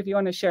cupcake. If you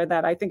want to share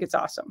that, I think it's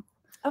awesome.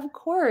 Of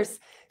course.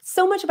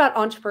 So much about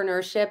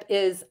entrepreneurship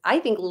is, I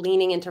think,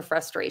 leaning into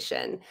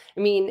frustration. I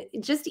mean,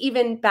 just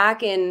even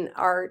back in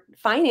our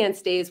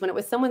finance days when it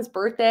was someone's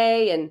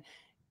birthday and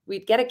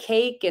we'd get a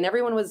cake and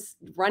everyone was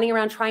running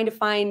around trying to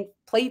find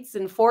plates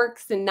and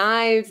forks and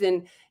knives.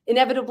 And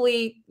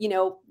inevitably, you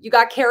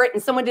got carrot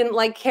and someone didn't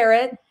like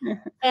carrot.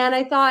 And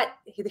I thought,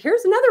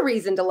 here's another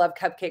reason to love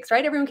cupcakes,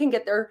 right? Everyone can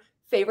get their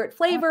favorite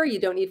flavor. You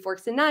don't need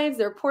forks and knives.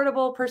 They're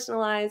portable,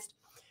 personalized.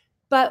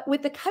 But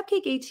with the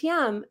Cupcake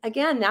ATM,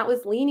 again, that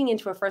was leaning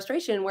into a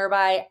frustration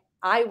whereby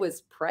I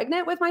was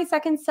pregnant with my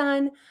second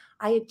son.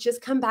 I had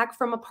just come back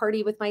from a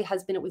party with my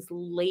husband. It was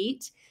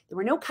late. There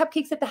were no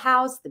cupcakes at the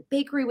house. The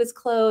bakery was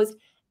closed.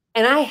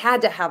 And I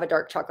had to have a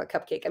dark chocolate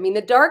cupcake. I mean,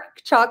 the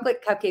dark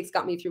chocolate cupcakes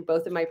got me through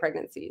both of my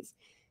pregnancies.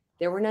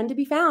 There were none to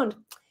be found.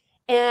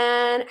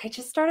 And I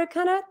just started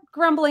kind of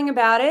grumbling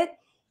about it.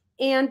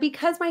 And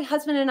because my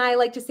husband and I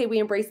like to say we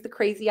embrace the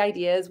crazy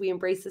ideas, we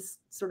embrace this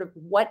sort of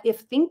what if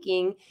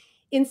thinking,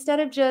 instead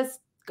of just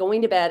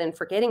going to bed and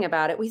forgetting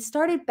about it, we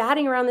started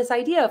batting around this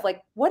idea of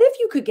like, what if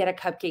you could get a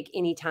cupcake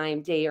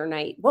anytime, day or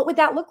night? What would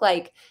that look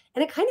like?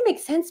 And it kind of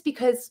makes sense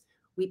because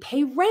we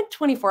pay rent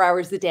 24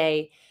 hours a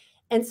day.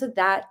 And so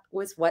that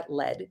was what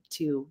led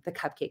to the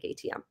Cupcake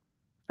ATM.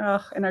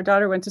 Oh, and our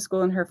daughter went to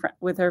school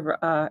with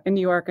her in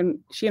New York, and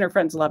she and her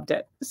friends loved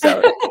it.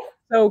 So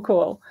so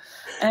cool.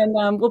 And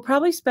we'll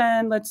probably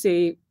spend, let's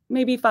see,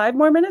 maybe 5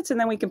 more minutes, and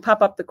then we can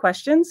pop up the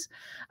questions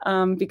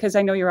because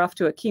I know you're off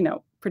to a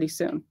keynote pretty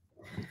soon.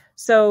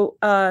 So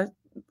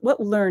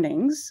what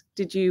learnings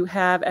did you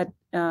have at,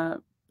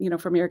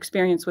 from your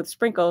experience with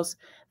Sprinkles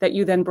that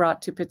you then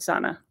brought to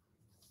Pizzana?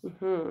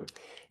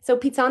 So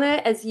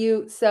Pizzana, as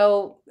you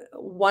so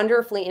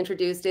wonderfully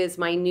introduced, is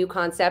my new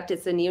concept.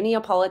 It's a new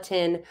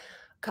Neapolitan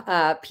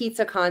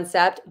pizza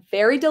concept.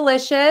 Very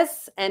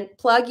delicious. And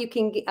plug, you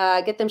can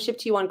get them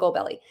shipped to you on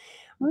Goldbelly.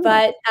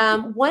 But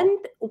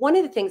one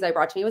of the things I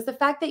brought to me was the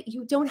fact that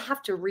you don't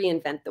have to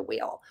reinvent the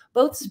wheel.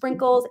 Both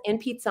Sprinkles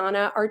and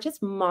Pizzana are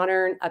just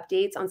modern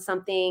updates on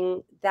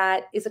something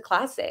that is a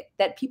classic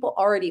that people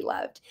already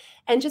loved.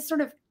 And just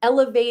sort of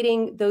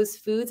elevating those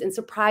foods and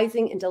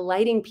surprising and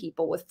delighting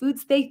people with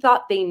foods they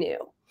thought they knew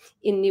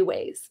in new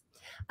ways.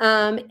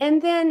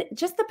 And then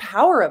just the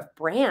power of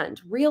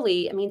brand,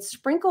 really. I mean,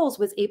 Sprinkles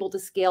was able to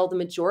scale the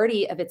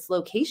majority of its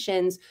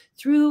locations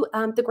through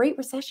the Great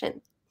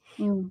Recession.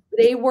 Mm.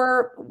 They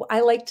were,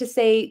 I like to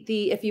say,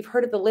 if you've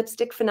heard of the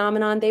lipstick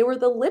phenomenon, they were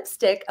the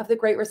lipstick of the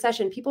Great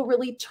Recession. People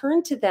really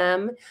turned to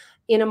them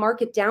in a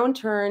market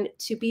downturn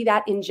to be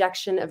that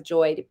injection of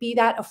joy, to be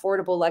that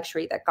affordable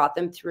luxury that got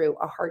them through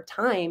a hard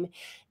time.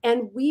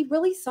 And we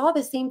really saw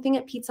the same thing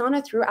at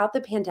Pizzana throughout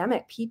the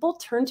pandemic. People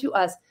turned to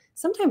us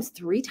sometimes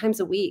 3 times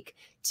a week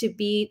to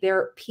be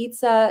their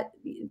pizza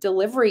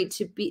delivery,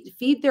 to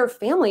feed their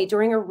family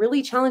during a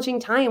really challenging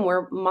time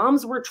where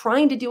moms were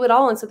trying to do it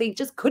all. And so they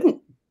just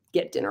couldn't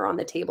get dinner on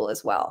the table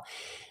as well.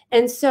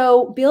 And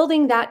so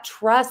building that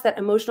trust, that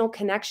emotional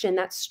connection,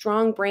 that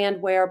strong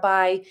brand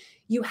whereby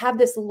you have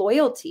this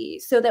loyalty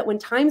so that when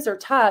times are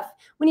tough,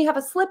 when you have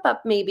a slip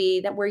up, maybe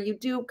that where you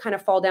do kind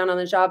of fall down on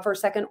the job for a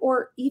second,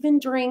 or even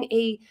during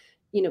a,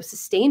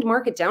 sustained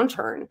market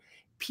downturn,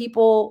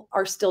 people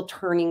are still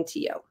turning to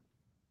you.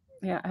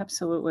 Yeah,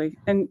 absolutely.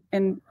 And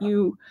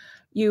you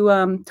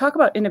talk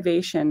about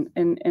innovation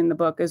in the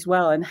book as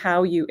well, and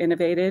how you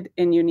innovated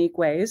in unique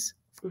ways.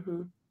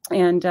 Mm-hmm.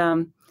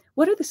 And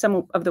what are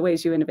some of the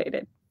ways you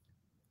innovated?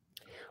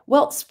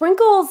 Well,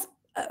 Sprinkles,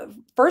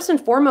 first and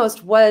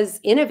foremost, was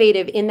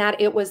innovative in that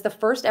it was the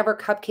first ever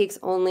cupcakes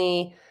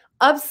only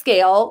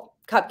upscale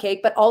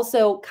cupcake, but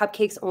also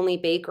cupcakes only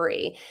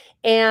bakery.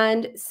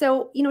 And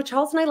so,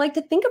 Charles and I like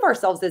to think of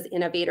ourselves as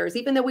innovators.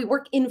 Even though we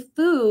work in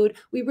food,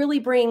 we really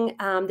bring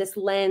this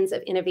lens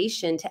of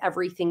innovation to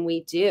everything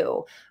we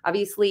do.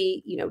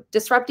 Obviously,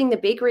 disrupting the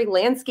bakery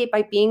landscape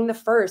by being the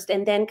first,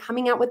 and then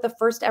coming out with the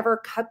first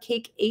ever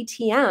Cupcake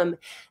ATM.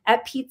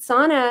 At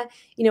Pizzana,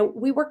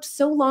 we worked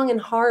so long and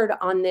hard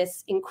on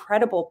this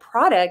incredible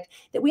product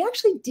that we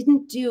actually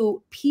didn't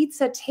do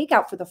pizza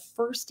takeout for the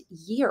first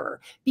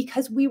year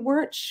because we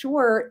weren't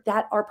sure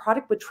that our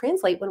product would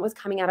translate when it was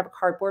coming out of a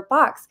cardboard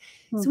box.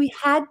 So we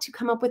had to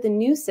come up with a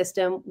new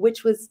system,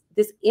 which was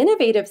this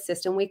innovative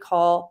system we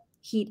call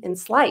heat and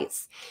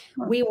slice.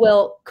 We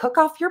will cook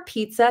off your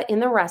pizza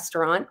in the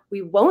restaurant.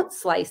 We won't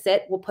slice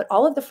it. We'll put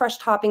all of the fresh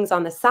toppings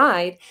on the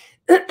side.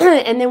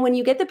 And then when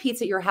you get the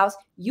pizza at your house,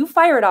 you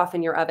fire it off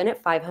in your oven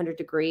at 500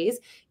 degrees.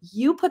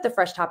 You put the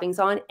fresh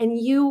toppings on and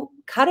you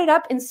cut it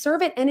up and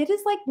serve it. And it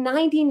is like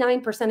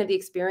 99% of the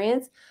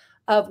experience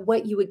of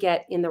what you would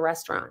get in the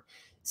restaurant.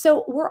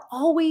 So we're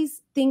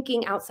always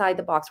thinking outside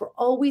the box. We're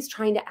always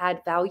trying to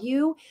add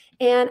value.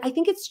 And I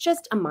think it's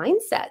just a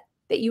mindset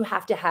that you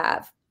have to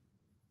have.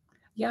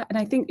 Yeah, and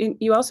I think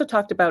you also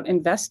talked about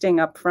investing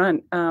up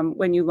front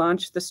when you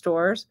launched the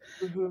stores,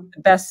 the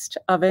best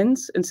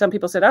ovens, and some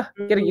people said,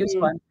 get a used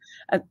one,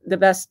 the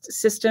best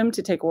system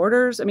to take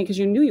orders. I mean, because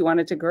you knew you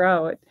wanted to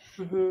grow it.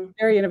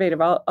 Very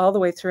innovative all the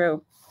way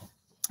through.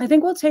 I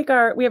think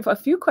we have a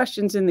few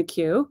questions in the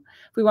queue.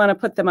 If we want to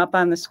put them up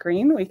on the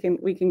screen,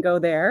 we can go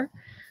there.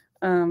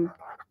 And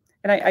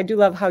I do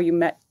love how you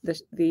met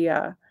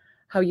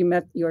how you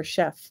met your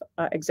chef,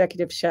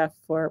 executive chef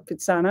for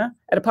Pizzana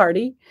at a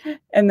party,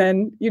 and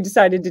then you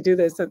decided to do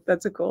this.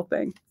 That's a cool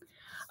thing.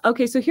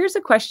 Okay, so here's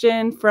a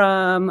question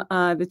from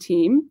the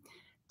team.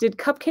 Did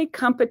cupcake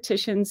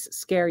competitions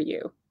scare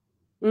you?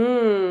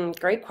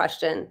 Great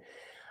question.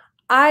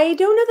 I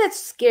don't know that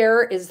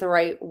scare is the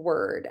right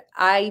word.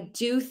 I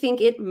do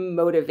think it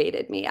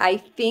motivated me. I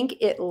think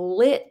it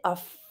lit a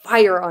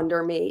fire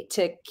under me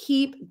to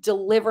keep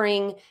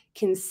delivering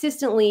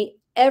consistently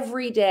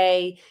every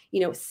day,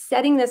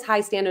 setting this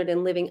high standard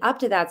and living up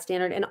to that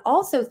standard. And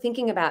also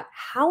thinking about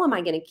how am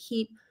I going to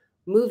keep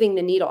moving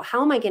the needle?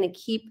 How am I going to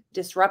keep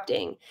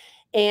disrupting?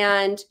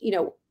 And,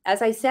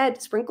 as I said,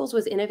 Sprinkles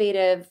was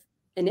innovative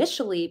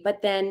initially,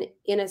 but then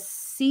in a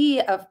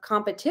sea of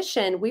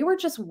competition, we were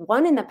just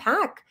one in the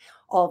pack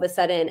all of a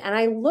sudden. And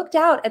I looked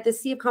out at the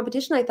sea of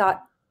competition. I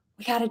thought,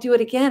 we got to do it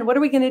again. What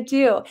are we going to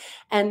do?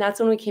 And that's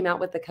when we came out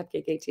with the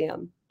Cupcake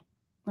ATM.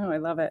 Oh, I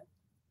love it.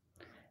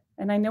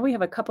 And I know we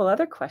have a couple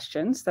other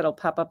questions that'll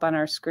pop up on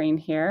our screen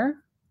here.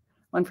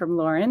 One from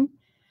Lauren.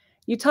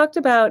 You talked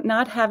about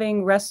not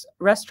having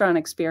restaurant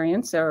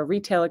experience or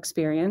retail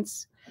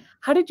experience.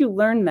 How did you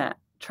learn that?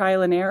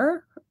 Trial and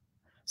error?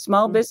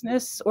 Small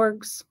business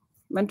orgs,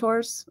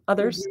 mentors,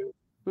 others?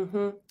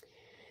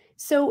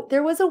 So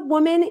there was a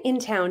woman in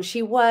town.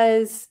 She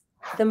was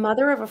the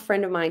mother of a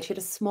friend of mine. She had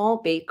a small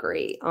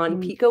bakery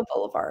on Pico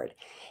Boulevard,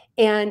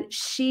 and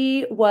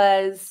she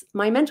was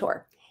my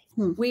mentor.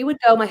 We would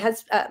go, my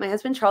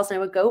husband Charles and I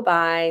would go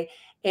by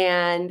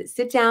and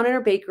sit down in her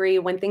bakery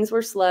when things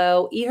were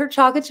slow, eat her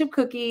chocolate chip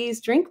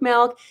cookies, drink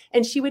milk,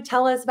 and she would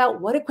tell us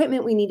about what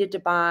equipment we needed to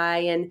buy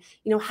and,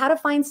 how to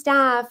find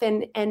staff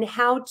and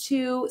how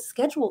to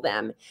schedule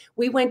them.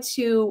 We went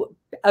to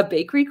a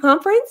bakery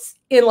conference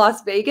in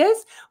Las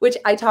Vegas, which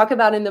I talk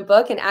about in the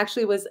book, and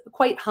actually was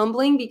quite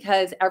humbling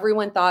because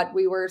everyone thought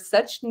we were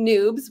such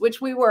noobs, which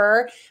we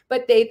were,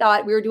 but they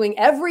thought we were doing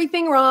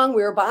everything wrong.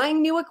 We were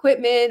buying new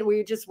equipment.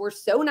 We just were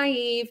so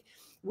naive.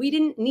 We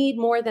didn't need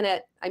more than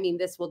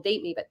this will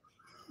date me, but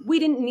we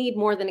didn't need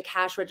more than a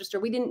cash register.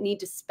 We didn't need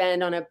to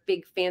spend on a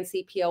big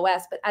fancy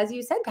POS. But as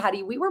you said,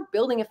 Patty, we were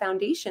building a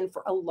foundation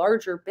for a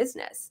larger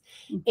business.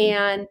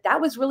 And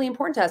that was really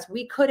important to us.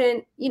 We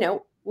couldn't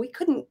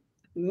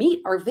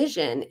meet our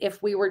vision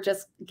if we were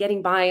just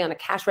getting by on a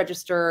cash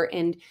register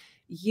and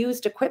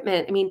used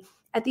equipment. I mean,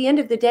 at the end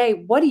of the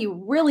day, what do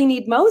you really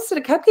need most at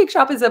a cupcake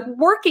shop is a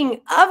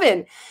working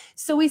oven.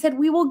 So we said,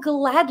 we will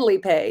gladly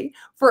pay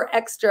for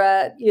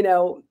extra,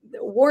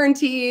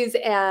 warranties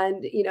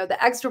and, the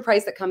extra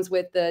price that comes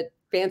with the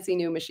fancy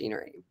new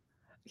machinery.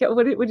 Yeah,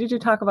 what did you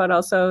talk about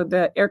also?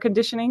 The air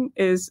conditioning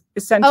is Oh,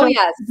 essential,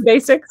 yes.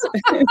 basics.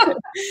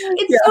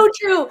 It's so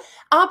true.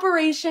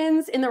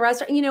 Operations in the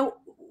restaurant,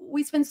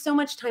 we spend so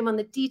much time on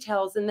the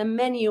details and the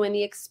menu and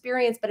the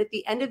experience, but at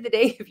the end of the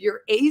day, if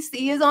your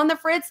AC is on the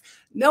fritz,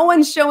 no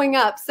one's showing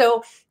up.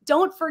 So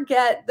don't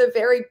forget the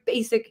very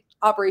basic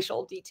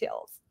operational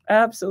details.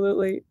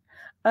 Absolutely.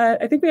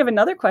 I think we have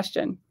another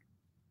question.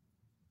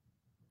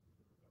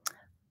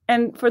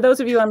 And for those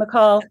of you on the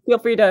call, feel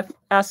free to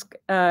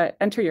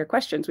enter your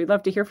questions. We'd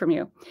love to hear from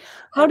you.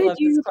 How did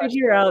you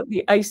figure out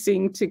the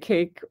icing to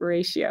cake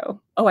ratio?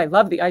 Oh, I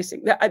love the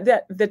icing.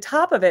 The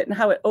top of it and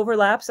how it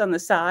overlaps on the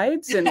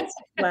sides and it's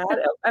flat.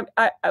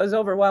 I was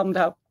overwhelmed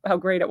how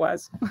great it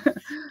was.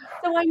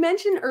 So I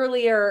mentioned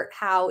earlier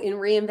how in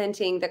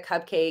reinventing the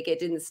cupcake, it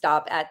didn't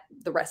stop at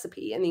the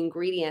recipe and the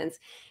ingredients.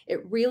 It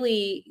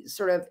really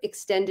sort of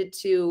extended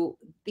to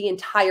the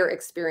entire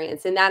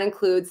experience. And that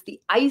includes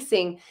the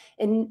icing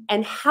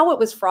and how it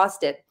was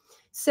frosted.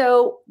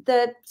 So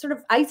the sort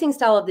of icing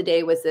style of the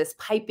day was this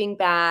piping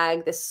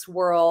bag, this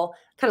swirl,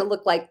 kind of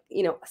looked like,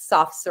 a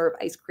soft serve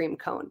ice cream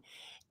cone.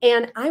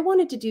 And I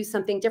wanted to do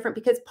something different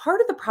because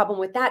part of the problem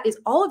with that is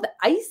all of the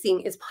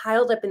icing is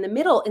piled up in the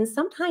middle. And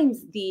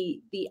sometimes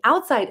the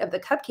outside of the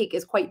cupcake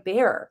is quite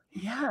bare.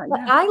 Yeah, But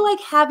I like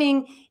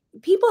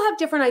people have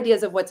different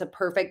ideas of what's a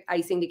perfect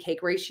icing to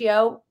cake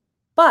ratio.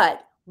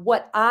 But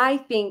what I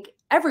think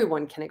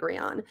everyone can agree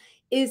on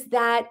is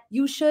that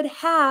you should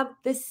have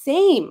the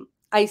same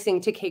icing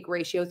to cake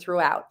ratio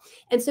throughout.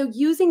 And so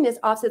using this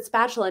offset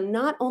spatula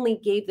not only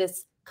gave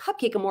this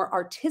cupcake a more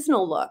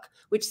artisanal look,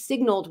 which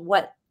signaled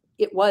what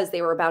it was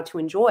they were about to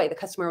enjoy, the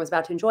customer was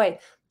about to enjoy,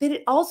 but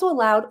it also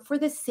allowed for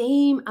the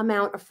same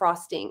amount of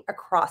frosting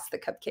across the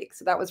cupcake.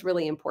 So that was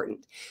really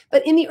important.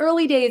 But in the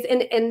early days,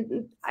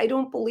 and I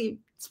don't believe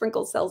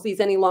Sprinkles sells these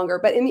any longer,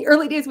 but in the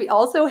early days, we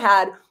also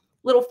had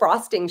little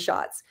frosting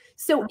shots.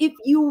 So if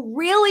you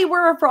really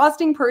were a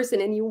frosting person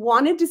and you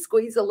wanted to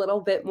squeeze a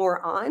little bit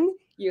more on,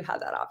 you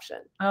had that option.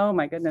 Oh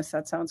my goodness,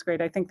 that sounds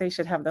great. I think they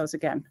should have those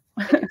again.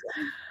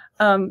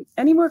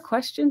 Any more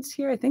questions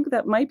here? I think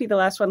that might be the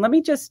last one. Let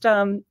me just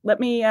let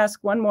me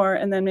ask one more,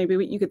 and then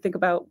maybe you could think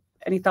about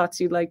any thoughts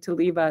you'd like to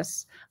leave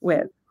us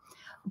with.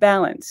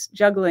 Balance,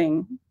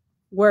 juggling,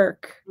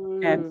 work,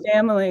 and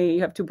family.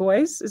 You have 2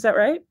 boys, is that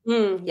right?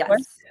 Yes.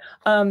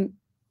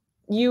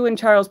 You and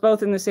Charles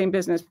both in the same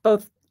business,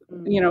 both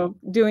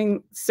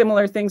doing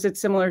similar things at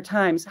similar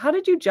times. How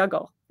did you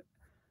juggle?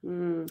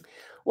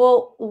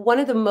 Well, one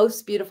of the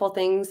most beautiful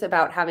things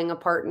about having a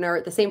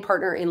partner, the same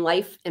partner in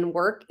life and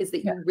work, is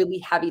that you really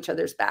have each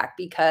other's back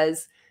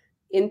because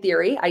in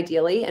theory,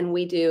 ideally, and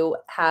we do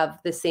have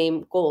the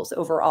same goals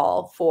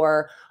overall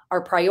for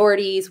our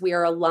priorities. We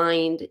are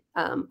aligned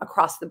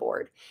across the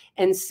board.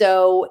 And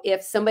so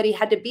if somebody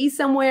had to be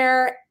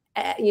somewhere,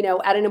 at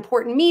an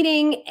important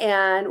meeting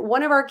and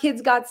one of our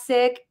kids got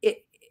sick,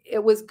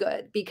 it was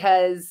good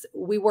because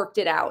we worked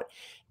it out.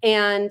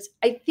 And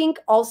I think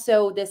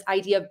also this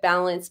idea of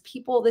balance,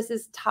 this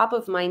is top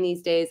of mind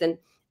these days. And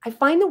I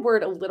find the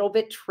word a little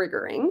bit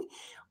triggering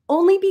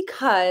only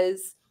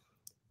because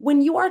when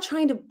you are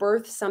trying to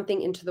birth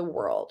something into the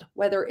world,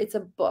 whether it's a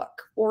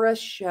book or a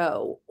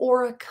show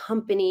or a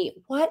company,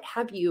 what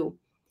have you,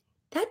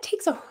 that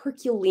takes a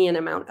Herculean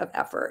amount of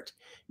effort.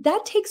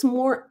 That takes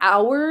more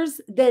hours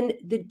than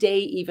the day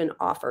even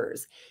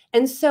offers.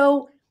 And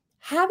so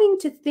having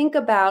to think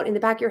about in the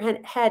back of your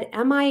head,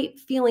 am I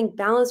feeling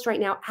balanced right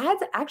now,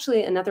 adds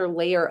actually another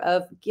layer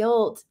of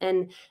guilt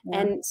and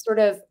sort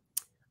of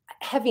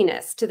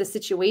heaviness to the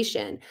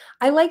situation.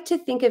 I like to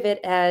think of it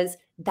as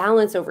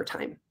balance over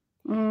time.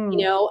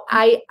 There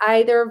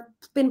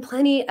have been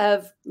plenty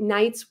of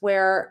nights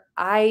where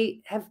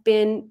I have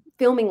been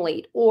filming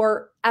late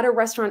or at a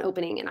restaurant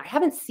opening and I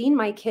haven't seen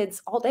my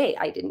kids all day.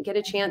 I didn't get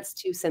a chance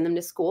to send them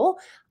to school.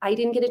 I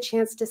didn't get a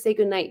chance to say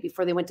goodnight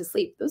before they went to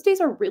sleep. Those days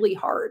are really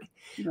hard.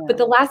 Yeah. But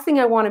the last thing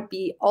I want to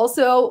be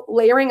also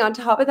layering on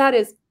top of that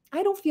is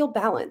I don't feel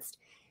balanced.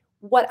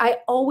 What I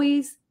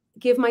always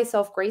give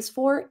myself grace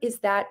for is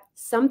that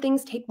some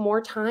things take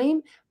more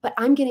time, but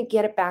I'm going to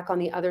get it back on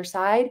the other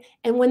side.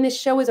 And when this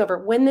show is over,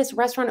 when this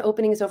restaurant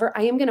opening is over,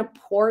 I am going to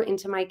pour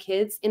into my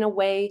kids in a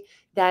way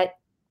that,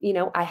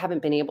 I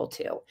haven't been able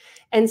to.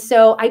 And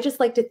so I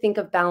just like to think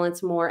of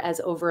balance more as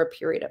over a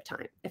period of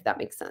time, if that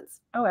makes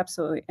sense. Oh,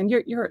 absolutely. And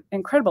you're an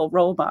incredible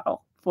role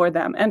model for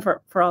them and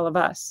for all of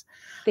us.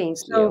 Thank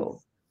you.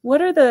 What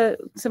are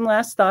some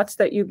last thoughts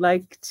that you'd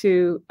like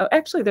to,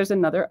 actually, there's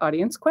another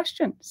audience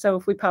question. So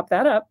if we pop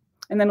that up,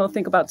 and then we'll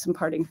think about some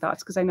parting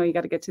thoughts, because I know you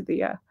got to get to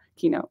the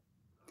keynote.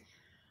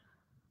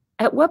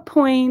 At what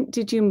point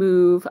did you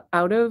move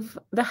out of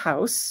the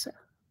house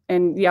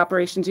and the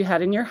operations you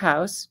had in your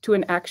house to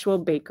an actual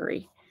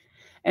bakery?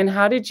 And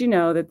how did you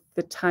know that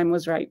the time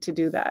was right to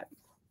do that?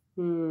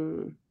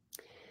 Hmm.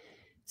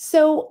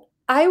 So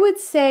I would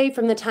say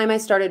from the time I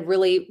started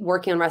really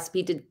working on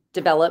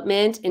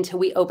development until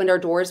we opened our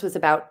doors was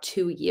about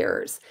 2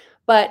 years.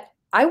 But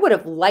I would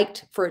have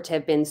liked for it to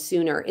have been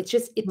sooner. It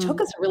took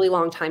Mm. us a really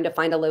long time to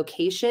find a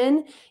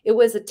location. It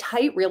was a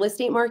tight real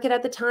estate market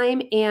at the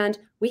time, and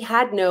we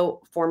had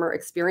no former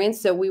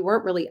experience. So we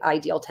weren't really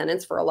ideal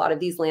tenants for a lot of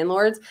these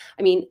landlords.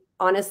 I mean,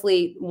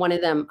 honestly, one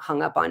of them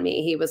hung up on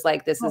me. He was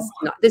like, Oh,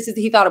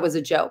 he thought it was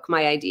a joke,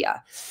 my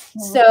idea.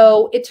 oh,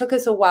 So it took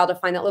us a while to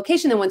find that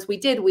location. And once we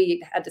did,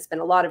 we had to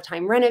spend a lot of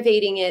time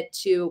renovating it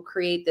to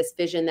create this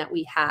vision that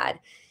we had.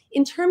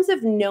 In terms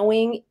of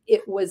knowing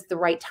it was the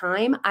right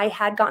time, I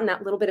had gotten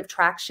that little bit of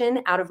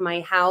traction out of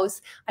my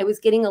house. I was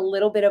getting a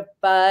little bit of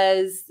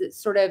buzz,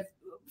 sort of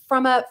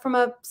from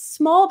a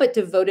small but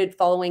devoted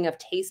following of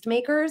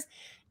tastemakers.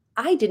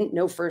 I didn't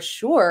know for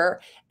sure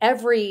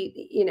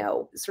every,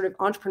 sort of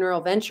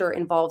entrepreneurial venture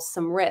involves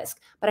some risk,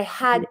 but I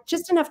had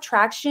just enough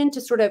traction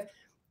to sort of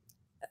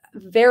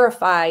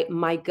verify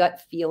my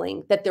gut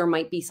feeling that there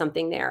might be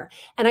something there.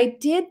 And I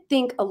did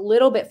think a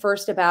little bit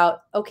first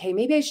about, okay,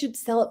 maybe I should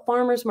sell at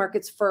farmers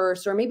markets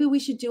first, or maybe we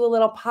should do a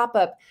little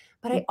pop-up.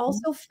 But I mhm.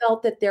 also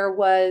felt that there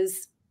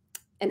was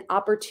an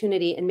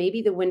opportunity and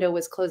maybe the window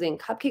was closing.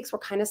 Cupcakes were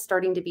kind of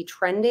starting to be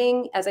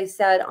trending, as I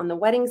said, on the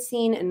wedding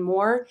scene and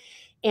more.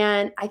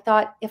 And I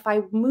thought if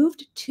I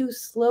moved too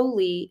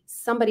slowly,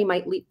 somebody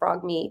might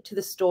leapfrog me to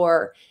the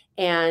store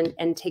and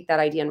take that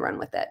idea and run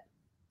with it.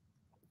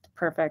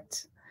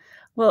 Perfect.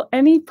 Well,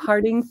 any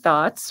parting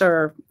thoughts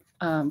or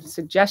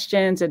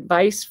suggestions,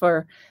 advice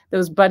for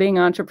those budding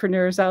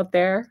entrepreneurs out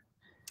there?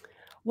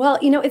 Well,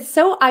 it's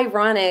so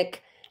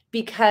ironic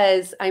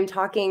because I'm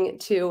talking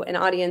to an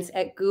audience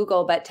at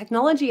Google, but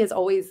technology has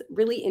always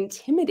really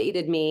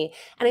intimidated me.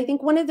 And I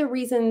think one of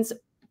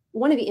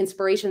the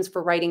inspirations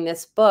for writing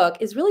this book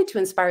is really to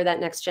inspire that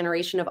next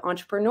generation of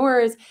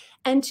entrepreneurs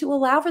and to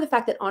allow for the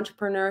fact that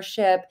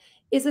entrepreneurship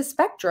is a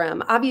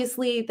spectrum.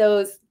 Obviously,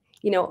 those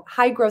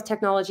high growth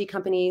technology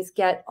companies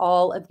get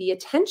all of the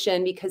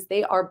attention because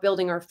they are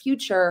building our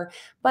future.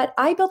 But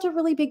I built a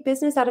really big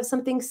business out of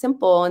something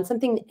simple and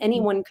something that Mm,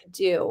 anyone could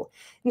do.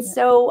 And yeah.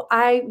 so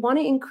I want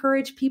to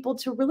encourage people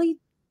to really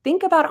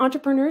think about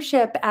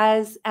entrepreneurship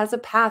as a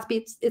path.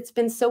 It's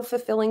been so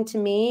fulfilling to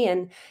me,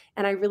 and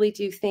I really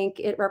do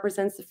think it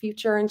represents the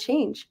future and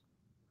change.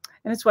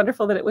 And it's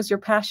wonderful that it was your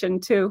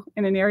passion too,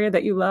 in an area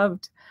that you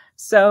loved.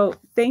 So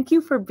thank you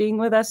for being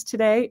with us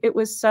today. It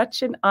was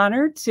such an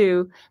honor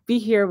to be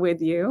here with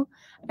you.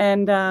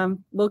 And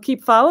we'll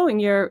keep following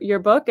your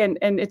book. And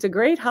it's a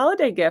great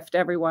holiday gift,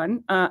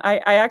 everyone. I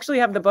actually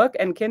have the book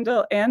and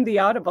Kindle and the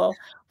Audible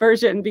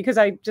version because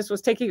I just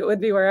was taking it with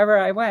me wherever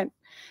I went.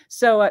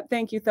 So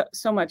thank you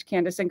so much,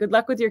 Candace, and good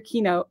luck with your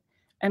keynote.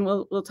 And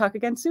we'll talk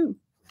again soon.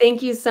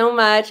 Thank you so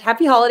much.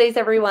 Happy holidays,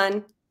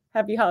 everyone.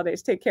 Happy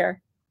holidays. Take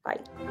care.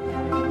 Bye.